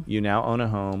own a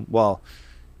home. Well,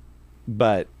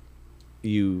 but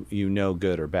you know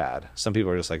good or bad. Some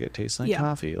people are just like, it tastes like Yeah.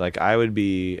 coffee. Like I would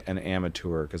be an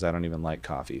amateur because I don't even like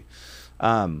coffee.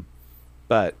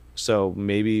 But so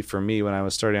maybe for me, when I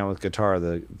was starting out with guitar,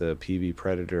 the PV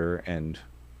Predator and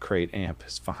crate amp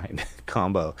is fine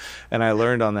combo, and I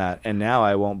learned on that. And now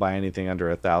I won't buy anything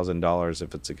under $1,000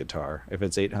 if it's a guitar. If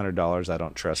it's $800, I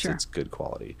don't trust Sure. it's good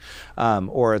quality,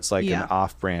 or it's like Yeah. an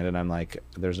off-brand, and I'm like,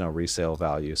 there's no resale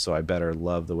value, so I better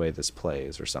love the way this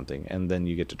plays or something. And then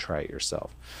you get to try it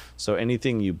yourself. So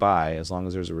anything you buy, as long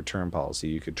as there's a return policy,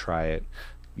 you could try it.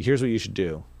 Here's what you should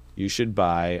do. You should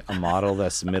buy a model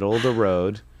that's middle of the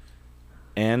road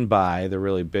and buy the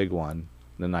really big one,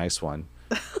 the nice one.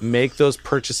 Make those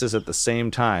purchases at the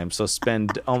same time. So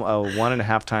spend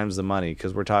 1.5 times the money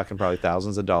because we're talking probably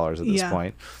thousands of dollars at this Yeah.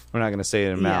 point. We're not going to say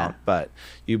an amount, Yeah. but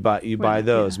you buy not-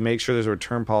 those. yeah. Make sure there's a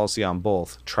return policy on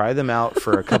both. Try them out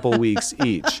for a couple weeks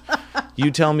each.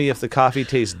 You tell me if the coffee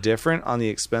tastes different on the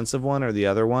expensive one or the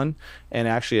other one. And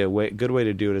actually, good way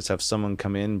to do it is have someone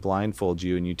come in, blindfold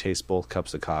you, and you taste both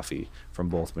cups of coffee from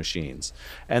both machines.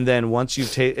 And then once you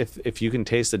if you can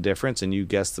taste the difference and you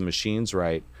guess the machines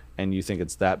right, and you think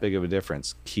it's that big of a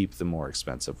difference, keep the more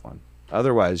expensive one.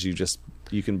 Otherwise,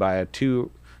 you can buy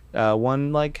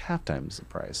one like half times the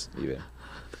price even,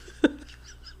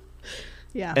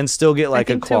 yeah, and still get like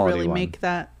I a think quality to really one. make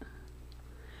that.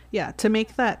 Yeah, to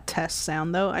make that test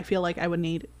sound though, I feel like I would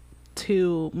need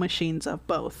 2 machines of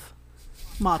both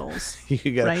models.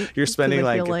 Right? You're spending 'Cause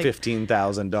I like feel like-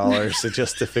 $15,000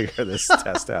 just to figure this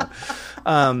test out.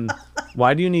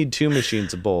 Why do you need 2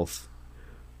 machines of both?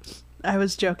 I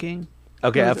was joking.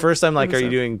 Okay, It at was first I'm like, it was are you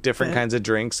a doing different bit. kinds of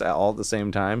drinks all at the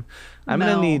same time? I'm No,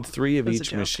 gonna need 3 of it was a each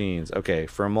joke. machines. Okay,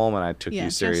 for a moment I took Yeah, you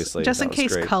seriously. Just That in was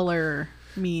case great. color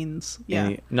means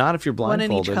Not if you're one in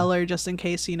blindfolded. each color, just in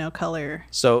case color.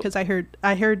 So- because I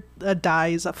heard a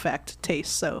dyes affect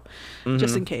taste, so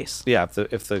just in case. Yeah,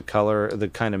 if the color, the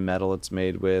kind of metal it's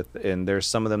made with, and there's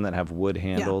some of them that have wood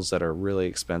handles that are really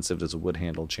expensive. Does a wood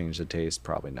handle change the taste?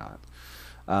 Probably not.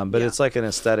 But Yeah. it's like an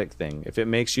aesthetic thing. If it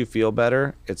makes you feel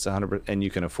better, it's 100%, and you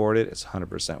can afford it. It's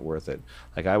 100% worth it.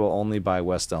 Like I will only buy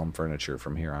West Elm furniture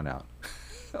from here on out.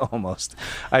 Almost.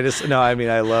 I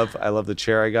love the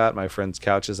chair I got. My friends'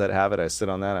 couches that have it. I sit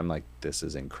on that. I'm like, this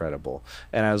is incredible.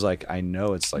 And I was like, I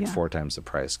know it's like Yeah. 4 times the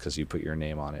price because you put your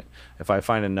name on it. If I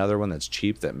find another one that's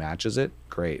cheap that matches it,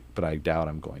 great. But I doubt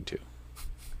I'm going to.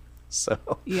 So,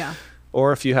 Yeah.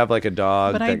 or if you have like a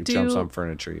dog But I that jumps do- on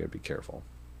furniture, you gotta be careful.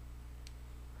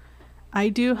 I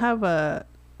do have a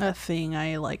thing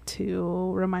I like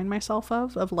to remind myself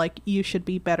of like you should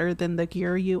be better than the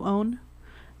gear you own.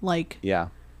 Like Yeah.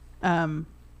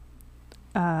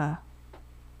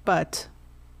 but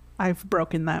I've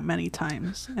broken that many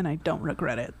times and I don't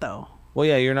regret it though. Well,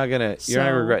 yeah, you're not gonna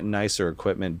So- regret nicer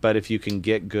equipment, but if you can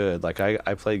get good, like I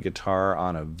played guitar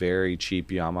on a very cheap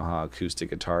Yamaha acoustic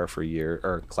guitar for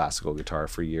or classical guitar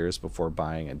for years before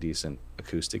buying a decent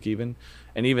acoustic even,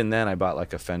 and even then I bought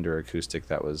like a Fender acoustic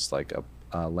that was like a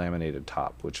laminated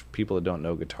top, which people that don't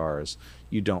know guitars,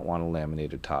 you don't want a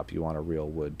laminated top, you want a real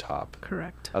wood top.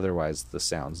 Correct. Otherwise, the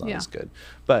sound's not Yeah. as good.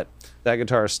 But that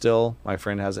guitar still, my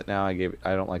friend has it now. I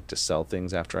don't like to sell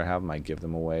things after I have them. I give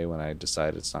them away when I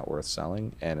decide it's not worth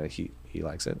selling, and he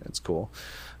likes it. It's cool.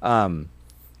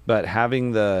 But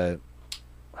having where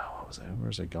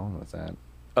was I going with that?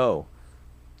 Oh,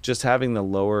 just having the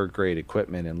lower grade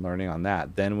equipment and learning on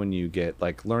that. Then when you get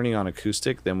like learning on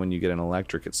acoustic, then when you get an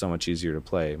electric, it's so much easier to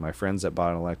play. My friends that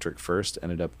bought an electric first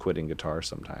ended up quitting guitar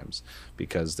sometimes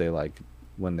because they like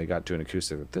when they got to an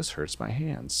acoustic that this hurts my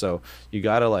hands. So you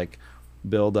got to like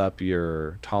build up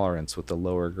your tolerance with the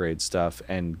lower grade stuff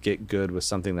and get good with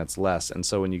something that's less. And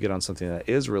so when you get on something that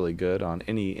is really good on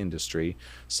any industry,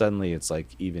 suddenly it's like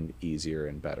even easier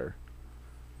and better.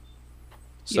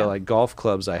 So like golf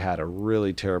clubs, I had a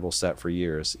really terrible set for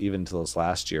years, even till this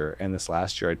last year. And this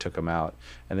last year I took them out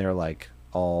and they were like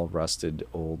all rusted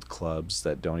old clubs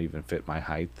that don't even fit my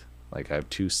height. Like I have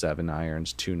 2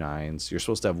 7-irons, 2 9s. You're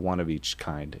supposed to have one of each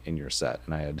kind in your set.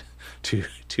 And I had two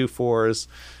 4s,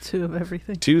 2 of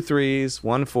everything, 2 3s,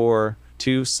 1 4,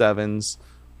 2 7s,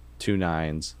 2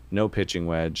 9s, no pitching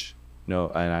wedge, no,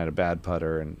 and I had a bad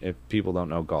putter. And if people don't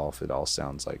know golf, it all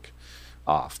sounds like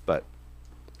off. But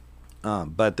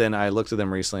then I looked at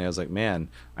them recently. I was like, man,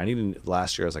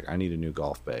 last year I was like, I need a new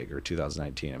golf bag, or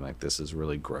 2019. I'm like, this is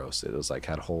really gross. It was like,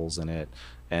 had holes in it.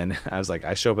 And I was like,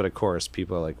 I show up at a course,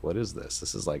 people are like, what is this?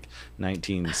 This is like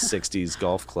 1960s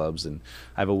golf clubs. And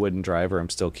I have a wooden driver I'm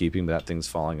still keeping, but that thing's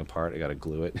falling apart. I got to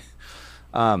glue it.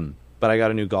 But I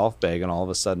got a new golf bag and all of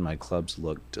a sudden my clubs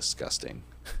look disgusting.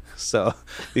 So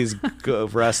these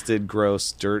rusted,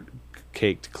 gross, dirt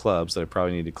caked clubs that I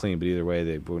probably need to clean, but either way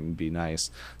they wouldn't be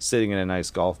nice sitting in a nice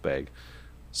golf bag.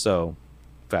 So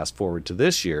fast forward to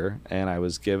this year, and I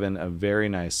was given a very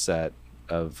nice set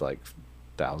of like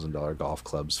 $1,000 golf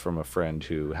clubs from a friend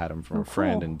who had them from a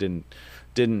friend and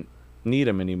didn't need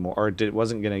them anymore, or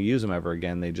wasn't going to use them ever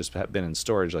again. They just had been in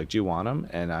storage. Like, do you want them?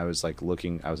 And I was like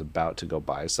I was about to go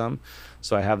buy some.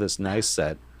 So I have this nice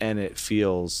set and it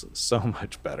feels so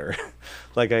much better.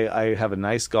 Like I have a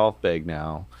nice golf bag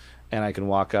now. And I can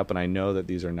walk up and I know that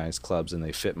these are nice clubs and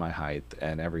they fit my height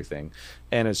and everything.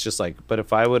 And it's just like, but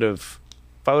if I would have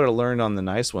learned on the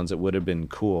nice ones, it would have been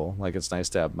cool. Like, it's nice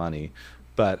to have money,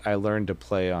 but I learned to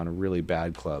play on really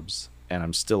bad clubs and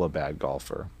I'm still a bad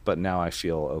golfer, but now I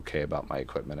feel okay about my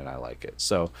equipment and I like it.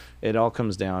 So it all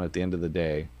comes down at the end of the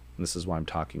day. And this is why I'm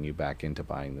talking you back into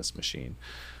buying this machine.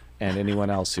 And anyone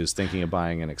else who's thinking of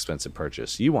buying an expensive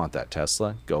purchase, you want that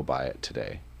Tesla, go buy it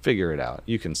today. Figure it out.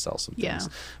 You can sell some things.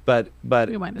 But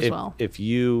we might as well. If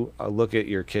you look at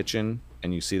your kitchen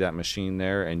and you see that machine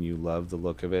there and you love the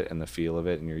look of it and the feel of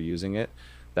it and you're using it,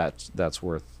 that's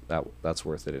worth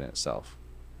it in itself.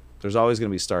 There's always going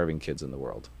to be starving kids in the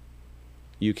world.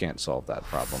 You can't solve that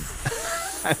problem.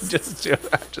 I'm just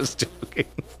joking.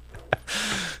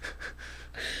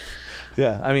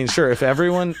 Yeah, I mean, sure. If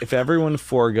everyone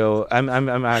forego,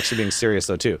 I'm actually being serious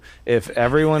though too. If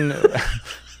everyone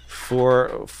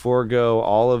forego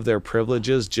all of their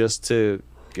privileges just to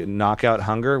knock out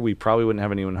hunger, we probably wouldn't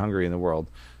have anyone hungry in the world.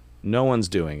 No one's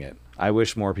doing it. I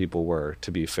wish more people were,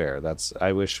 to be fair.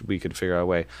 I wish we could figure out a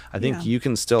way. I think you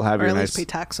can still have or your at nice least pay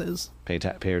taxes. Pay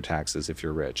your taxes if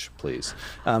you're rich, please.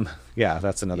 Yeah,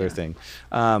 that's another thing.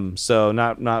 So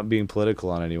not being political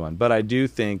on anyone, but I do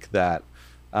think that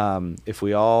if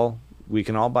we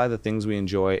can all buy the things we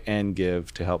enjoy and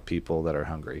give to help people that are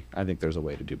hungry. I think there's a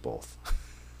way to do both.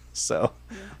 So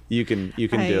you can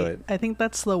do it. I think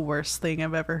that's the worst thing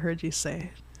I've ever heard you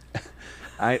say.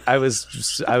 I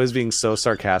was being so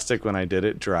sarcastic when I did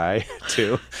it dry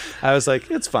too. I was like,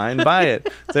 it's fine, buy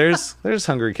it. There's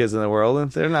hungry kids in the world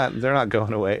and they're not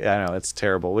going away. I know it's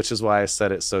terrible, which is why I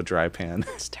said it so dry pan.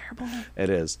 It's terrible. It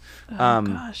is. Oh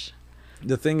gosh.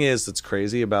 The thing is that's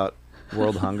crazy about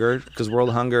world hunger, because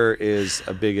world hunger is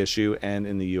a big issue, and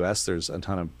in the US there's a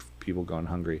ton of people going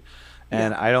hungry.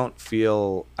 And I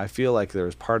feel like there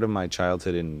was part of my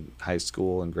childhood in high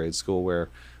school and grade school where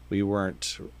we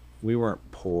weren't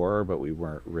poor, but we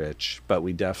weren't rich, but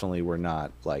we definitely were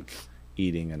not like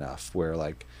eating enough, where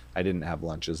like I didn't have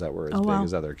lunches that were as big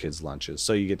as other kids' lunches.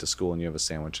 So you get to school and you have a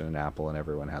sandwich and an apple and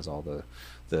everyone has all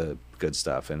the good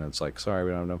stuff, and it's like, sorry,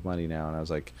 we don't have enough money now. And I was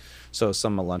like, so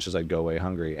some of lunches I'd go away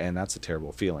hungry, and that's a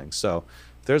terrible feeling. So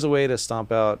if there's a way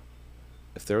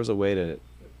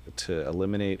to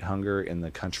eliminate hunger in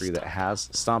the country that has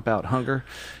stomp out hunger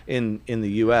in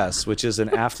the US, which is an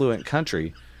affluent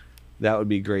country, that would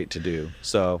be great to do.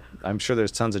 So I'm sure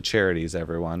there's tons of charities,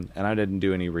 everyone, and I didn't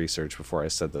do any research before I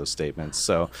said those statements.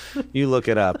 So you look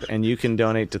it up and you can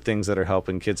donate to things that are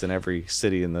helping kids in every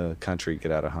city in the country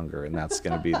get out of hunger, and that's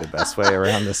going to be the best way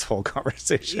around this whole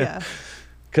conversation. Yeah.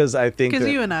 Because I think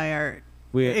you and I are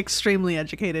extremely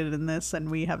educated in this, and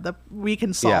we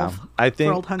can solve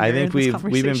world hunger. I think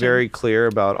we've been very clear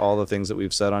about all the things that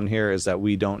we've said on here, is that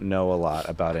we don't know a lot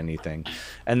about anything,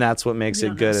 and that's what makes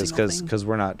it good, is because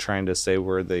we're not trying to say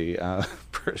we're the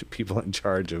people in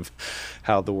charge of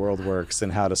how the world works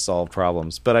and how to solve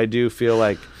problems. But I do feel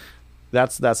like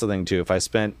that's the thing too.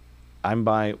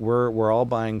 We're all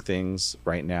buying things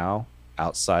right now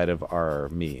outside of our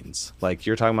means. Like,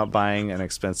 you're talking about buying an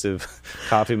expensive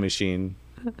coffee machine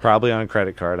Probably on a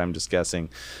credit card, I'm just guessing.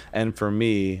 And for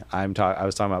me, I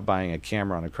was talking about buying a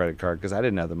camera on a credit card because I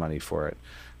didn't have the money for it.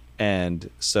 And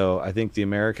so I think the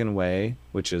American way,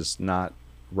 which is not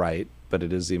right, but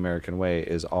it is the American way,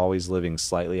 is always living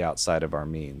slightly outside of our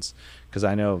means. Because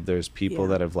I know there's people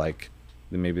that have like,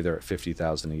 maybe they're at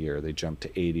 50,000 a year, they jump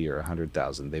to 80 or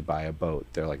 100,000, they buy a boat.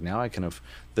 They're like, now I can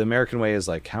the American way is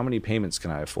like, how many payments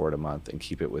can I afford a month and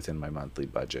keep it within my monthly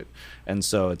budget? And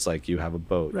so it's like, you have a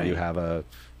boat, you have a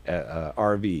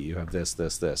RV, you have this.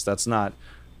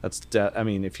 I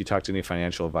mean, if you talk to any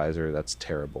financial advisor, that's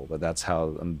terrible, but that's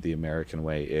how the American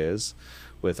way is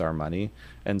with our money.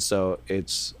 And so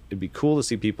it'd be cool to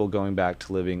see people going back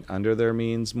to living under their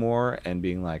means more and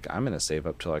being like, I'm going to save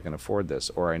up till I can afford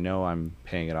this, or I know I'm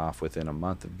paying it off within a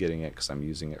month of getting it because I'm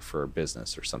using it for a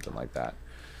business or something like that.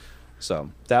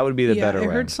 So that would be the better way.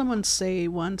 I heard someone say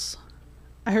once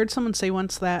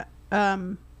that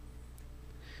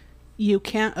you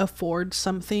can't afford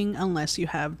something unless you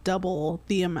have double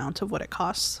the amount of what it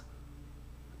costs.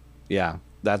 Yeah,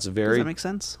 does that make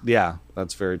sense? Yeah,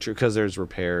 that's very true, because there's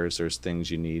repairs, there's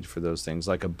things you need for those things.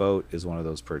 Like a boat is one of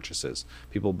those purchases.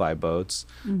 People buy boats,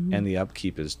 and the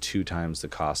upkeep is 2 times the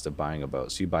cost of buying a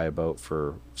boat. So you buy a boat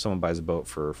someone buys a boat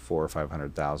for $400,000 or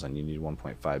 $500,000, you need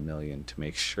 $1.5 million to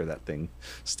make sure that thing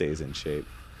stays in shape.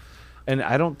 And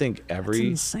I don't think That's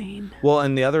insane. Well,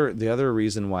 and the other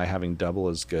reason why having double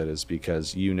is good is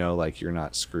because like you're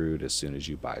not screwed as soon as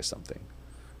you buy something.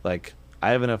 Like, I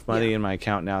have enough money in my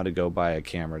account now to go buy a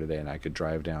camera today, and I could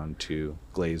drive down to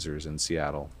Glazers in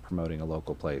Seattle, promoting a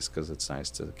local place because it's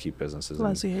nice to keep businesses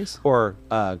or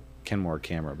Kenmore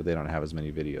Camera, but they don't have as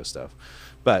many video stuff.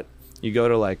 But you go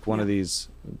to like one of these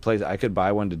places, I could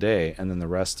buy one today, and then the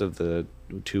rest of the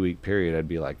 2-week period I'd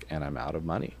be like, and I'm out of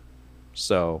money.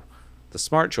 So the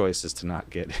smart choice is to not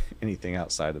get anything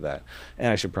outside of that.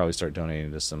 And I should probably start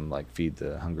donating to some like Feed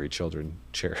the Hungry Children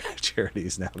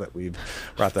charities now that we've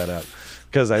brought that up,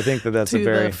 because I think that's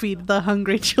Feed the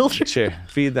Hungry Children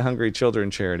Feed the Hungry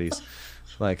Children charities.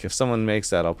 Like, if someone makes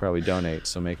that, I'll probably donate.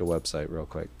 So make a website real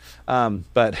quick.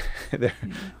 But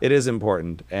it is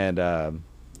important. And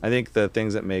I think the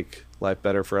things that make life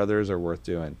better for others are worth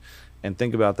doing. And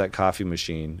think about that coffee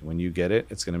machine. When you get it,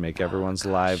 it's going to make everyone's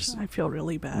lives... I feel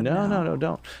really bad No,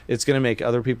 don't. It's going to make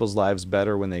other people's lives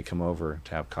better when they come over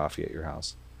to have coffee at your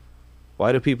house.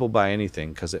 Why do people buy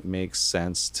anything? Because it makes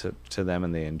sense to them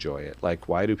and they enjoy it. Like,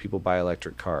 why do people buy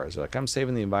electric cars? They're like, I'm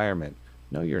saving the environment.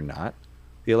 No, you're not.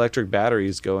 The electric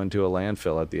batteries go into a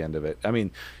landfill at the end of it. I mean,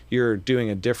 you're doing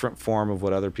a different form of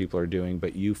what other people are doing,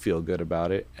 but you feel good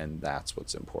about it, and that's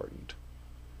what's important.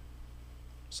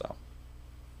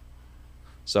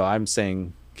 So I'm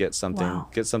saying get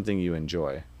something you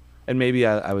enjoy. And maybe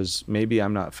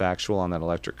I'm not factual on that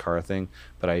electric car thing,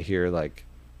 but I hear like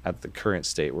at the current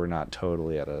state we're not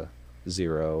totally at a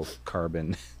zero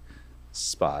carbon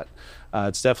spot.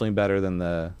 It's definitely better than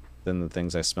the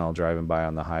things I smell driving by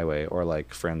on the highway, or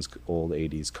like friends' old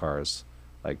 80s cars.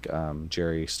 Like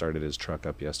Jerry started his truck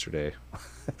up yesterday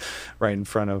right in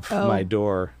front of my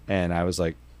door, and I was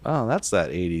like, oh, that's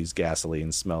that 80s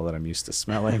gasoline smell that I'm used to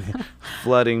smelling,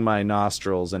 flooding my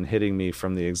nostrils and hitting me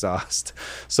from the exhaust.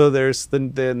 So there's the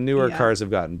newer cars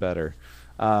have gotten better.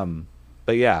 But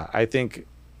yeah, I think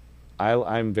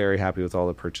I'm very happy with all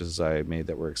the purchases I made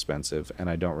that were expensive, and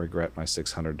I don't regret my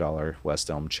 $600 West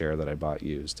Elm chair that I bought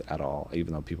used at all,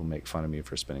 even though people make fun of me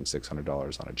for spending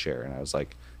 $600 on a chair. And I was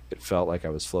like, it felt like I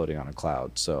was floating on a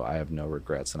cloud, so I have no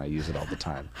regrets, and I use it all the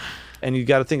time. And you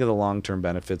got to think of the long-term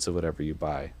benefits of whatever you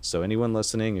buy. So anyone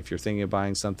listening, if you're thinking of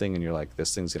buying something and you're like,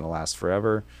 this thing's going to last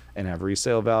forever and have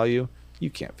resale value, you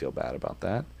can't feel bad about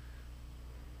that.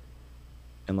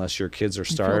 Unless your kids are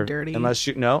starved.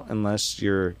 Unless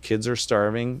your kids are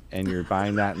starving and you're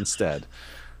buying that instead.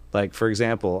 Like, for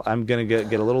example, I'm going to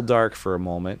get a little dark for a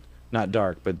moment. Not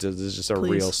dark, but this is just a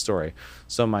real story.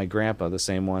 So my grandpa, the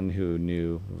same one who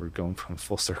knew, we're going from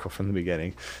full circle from the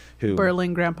beginning,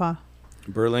 Berlin grandpa,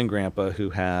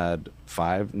 who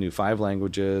knew 5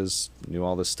 languages, knew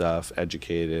all this stuff,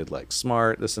 educated, like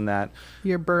smart, this and that.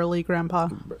 Your burly grandpa.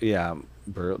 Yeah,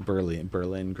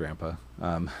 Berlin grandpa.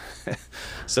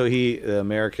 So the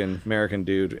American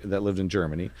dude that lived in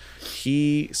Germany,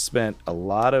 he spent a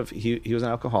lot of, he was an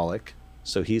alcoholic.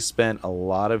 So he spent a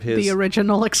lot of his... The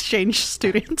original exchange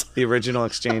student. The original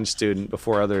exchange student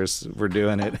before others were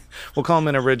doing it. We'll call him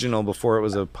an original before it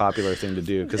was a popular thing to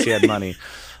do because he had money.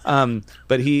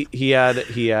 But he had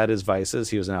his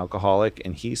vices. He was an alcoholic,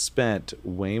 and he spent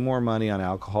way more money on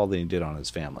alcohol than he did on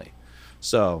his family.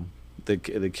 So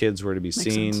the kids were to be Makes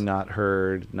seen, sense. not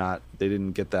heard, they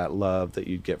didn't get that love that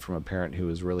you'd get from a parent who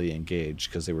was really engaged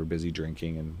because they were busy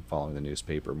drinking and following the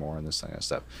newspaper more and this kind of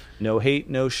stuff. No hate,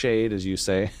 no shade, as you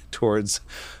say, towards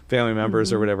family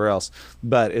members or whatever else,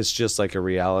 but it's just like a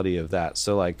reality of that.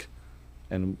 So like,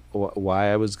 and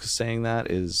why I was saying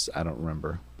that is, I don't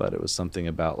remember, but it was something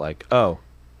about like, oh,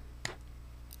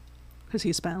 Because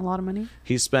he spent a lot of money.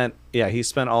 he spent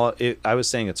all it. I was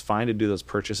saying it's fine to do those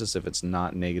purchases if it's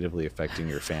not negatively affecting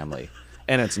your family,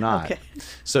 and it's not. Okay.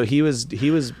 So he was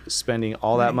spending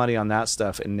all that Right. money on that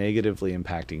stuff and negatively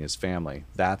impacting his family.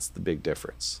 That's the big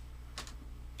difference.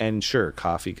 And sure,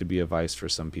 coffee could be a vice for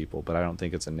some people, but I don't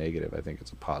think it's a negative. I think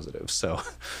it's a positive. So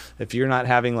if you're not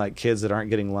having like kids that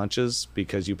aren't getting lunches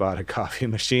because you bought a coffee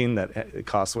machine that it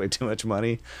costs way too much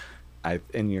money,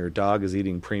 and your dog is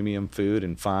eating premium food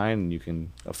and fine, and you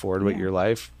can afford what Yeah. your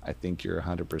life, I think you're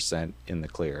 100% in the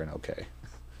clear and okay.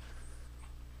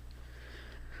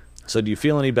 So do you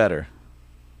feel any better?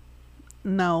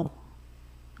 No.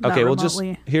 Not Okay, well,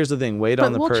 remotely. here's the thing. Wait But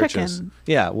on the we'll check purchase. in.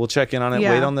 Yeah, we'll check in on it.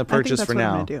 Yeah, Wait on the I think purchase that's for what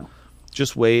I'm now. gonna do.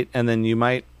 Just wait, and then you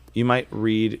might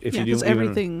read if Yeah, you do because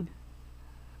even.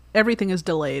 everything is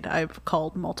delayed. I've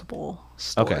called multiple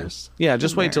Okay. stores. Yeah,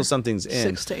 just and wait till they're something's in.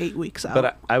 6 to 8 weeks out.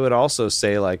 But I would also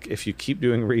say, like, if you keep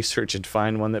doing research and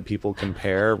find one that people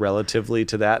compare relatively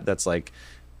to that's like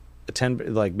a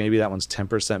 10, like maybe that one's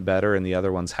 10% better and the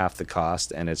other one's half the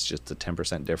cost, and it's just a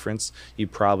 10% difference, you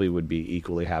probably would be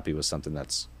equally happy with something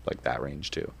that's like that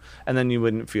range too. And then you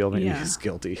wouldn't feel maybe Yeah. as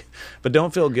guilty. But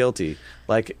don't feel guilty.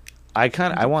 Like I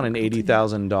want an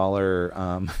 $80,000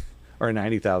 or a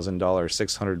 $90,000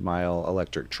 600-mile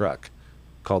electric truck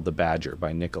called the Badger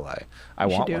by Nikolai. I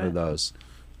You should want do one of it. those.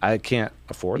 I can't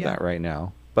afford Yeah. that right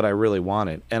now, but I really want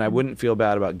it. And I wouldn't feel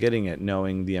bad about getting it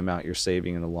knowing the amount you're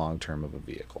saving in the long term of a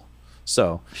vehicle.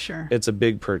 So Sure. it's a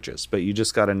big purchase, but you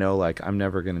just got to know, like, I'm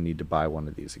never going to need to buy one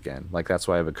of these again. Like, that's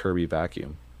why I have a Kirby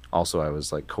vacuum. Also, I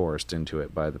was like coerced into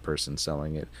it by the person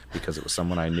selling it because it was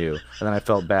someone I knew. And then I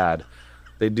felt bad.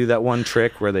 They do that one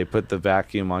trick where they put the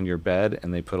vacuum on your bed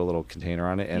and they put a little container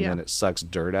on it, and Yeah. then it sucks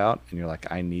dirt out, and you're like,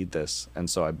 I need this. And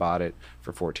so I bought it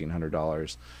for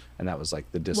 $1,400, and that was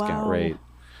like the discount Wow. rate.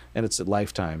 And it's a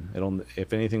lifetime.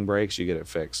 If anything breaks, you get it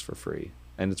fixed for free.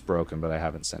 And it's broken, but I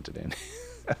haven't sent it in.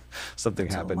 Something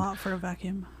It's happened. a lot for a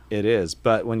vacuum. It is,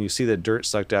 but when you see the dirt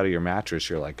sucked out of your mattress,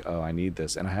 you're like, oh, I need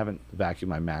this. And I haven't vacuumed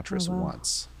my mattress Oh, wow.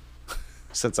 once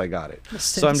since I got it. Since.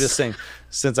 So I'm just saying,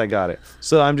 since I got it.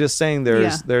 So I'm just saying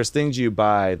Yeah. there's things you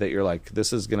buy that you're like,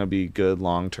 this is going to be good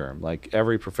long term. Like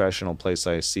every professional place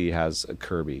I see has a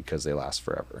Kirby because they last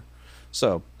forever.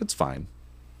 So it's fine.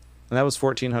 And that was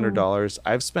 $1,400.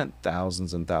 I've spent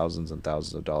thousands and thousands and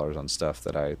thousands of dollars on stuff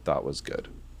that I thought was good.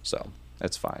 So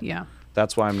it's fine. Yeah.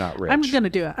 That's why I'm not rich. I'm going to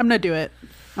do it. I'm going to do it.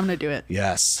 I'm going to do it.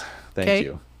 Yes. Thank Okay.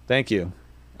 you. Thank you.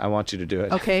 I want you to do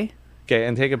it. Okay. Okay,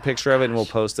 and take a picture of it, and we'll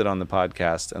post it on the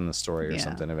podcast and the story or Yeah.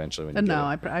 something eventually. When you No,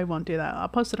 get it. I won't do that. I'll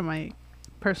post it on my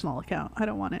personal account. I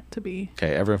don't want it to be.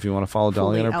 Okay, everyone, if you want to follow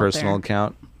Dolly on Fully her out personal there.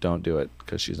 account, don't do it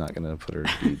because she's not going to put her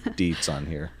deets on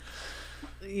here.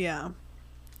 Yeah.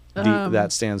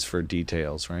 That stands for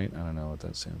details, right? I don't know what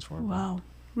that stands for. but- Wow.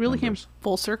 Really Numbers. came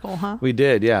full circle, huh? We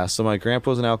did, yeah. So my grandpa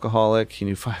was an alcoholic. He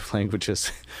knew 5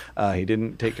 languages. He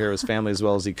didn't take care of his family as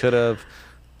well as he could have.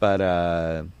 But,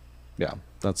 yeah,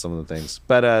 that's some of the things.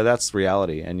 But that's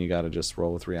reality, and you got to just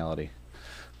roll with reality.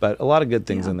 But a lot of good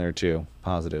things Yeah. in there, too,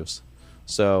 positives.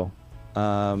 So,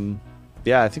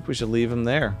 yeah, I think we should leave him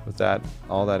there with that,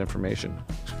 all that information.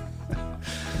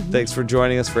 Thanks for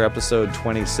joining us for episode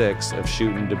 26 of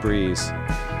Shooting Debris.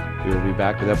 We will be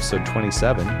back with episode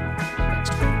 27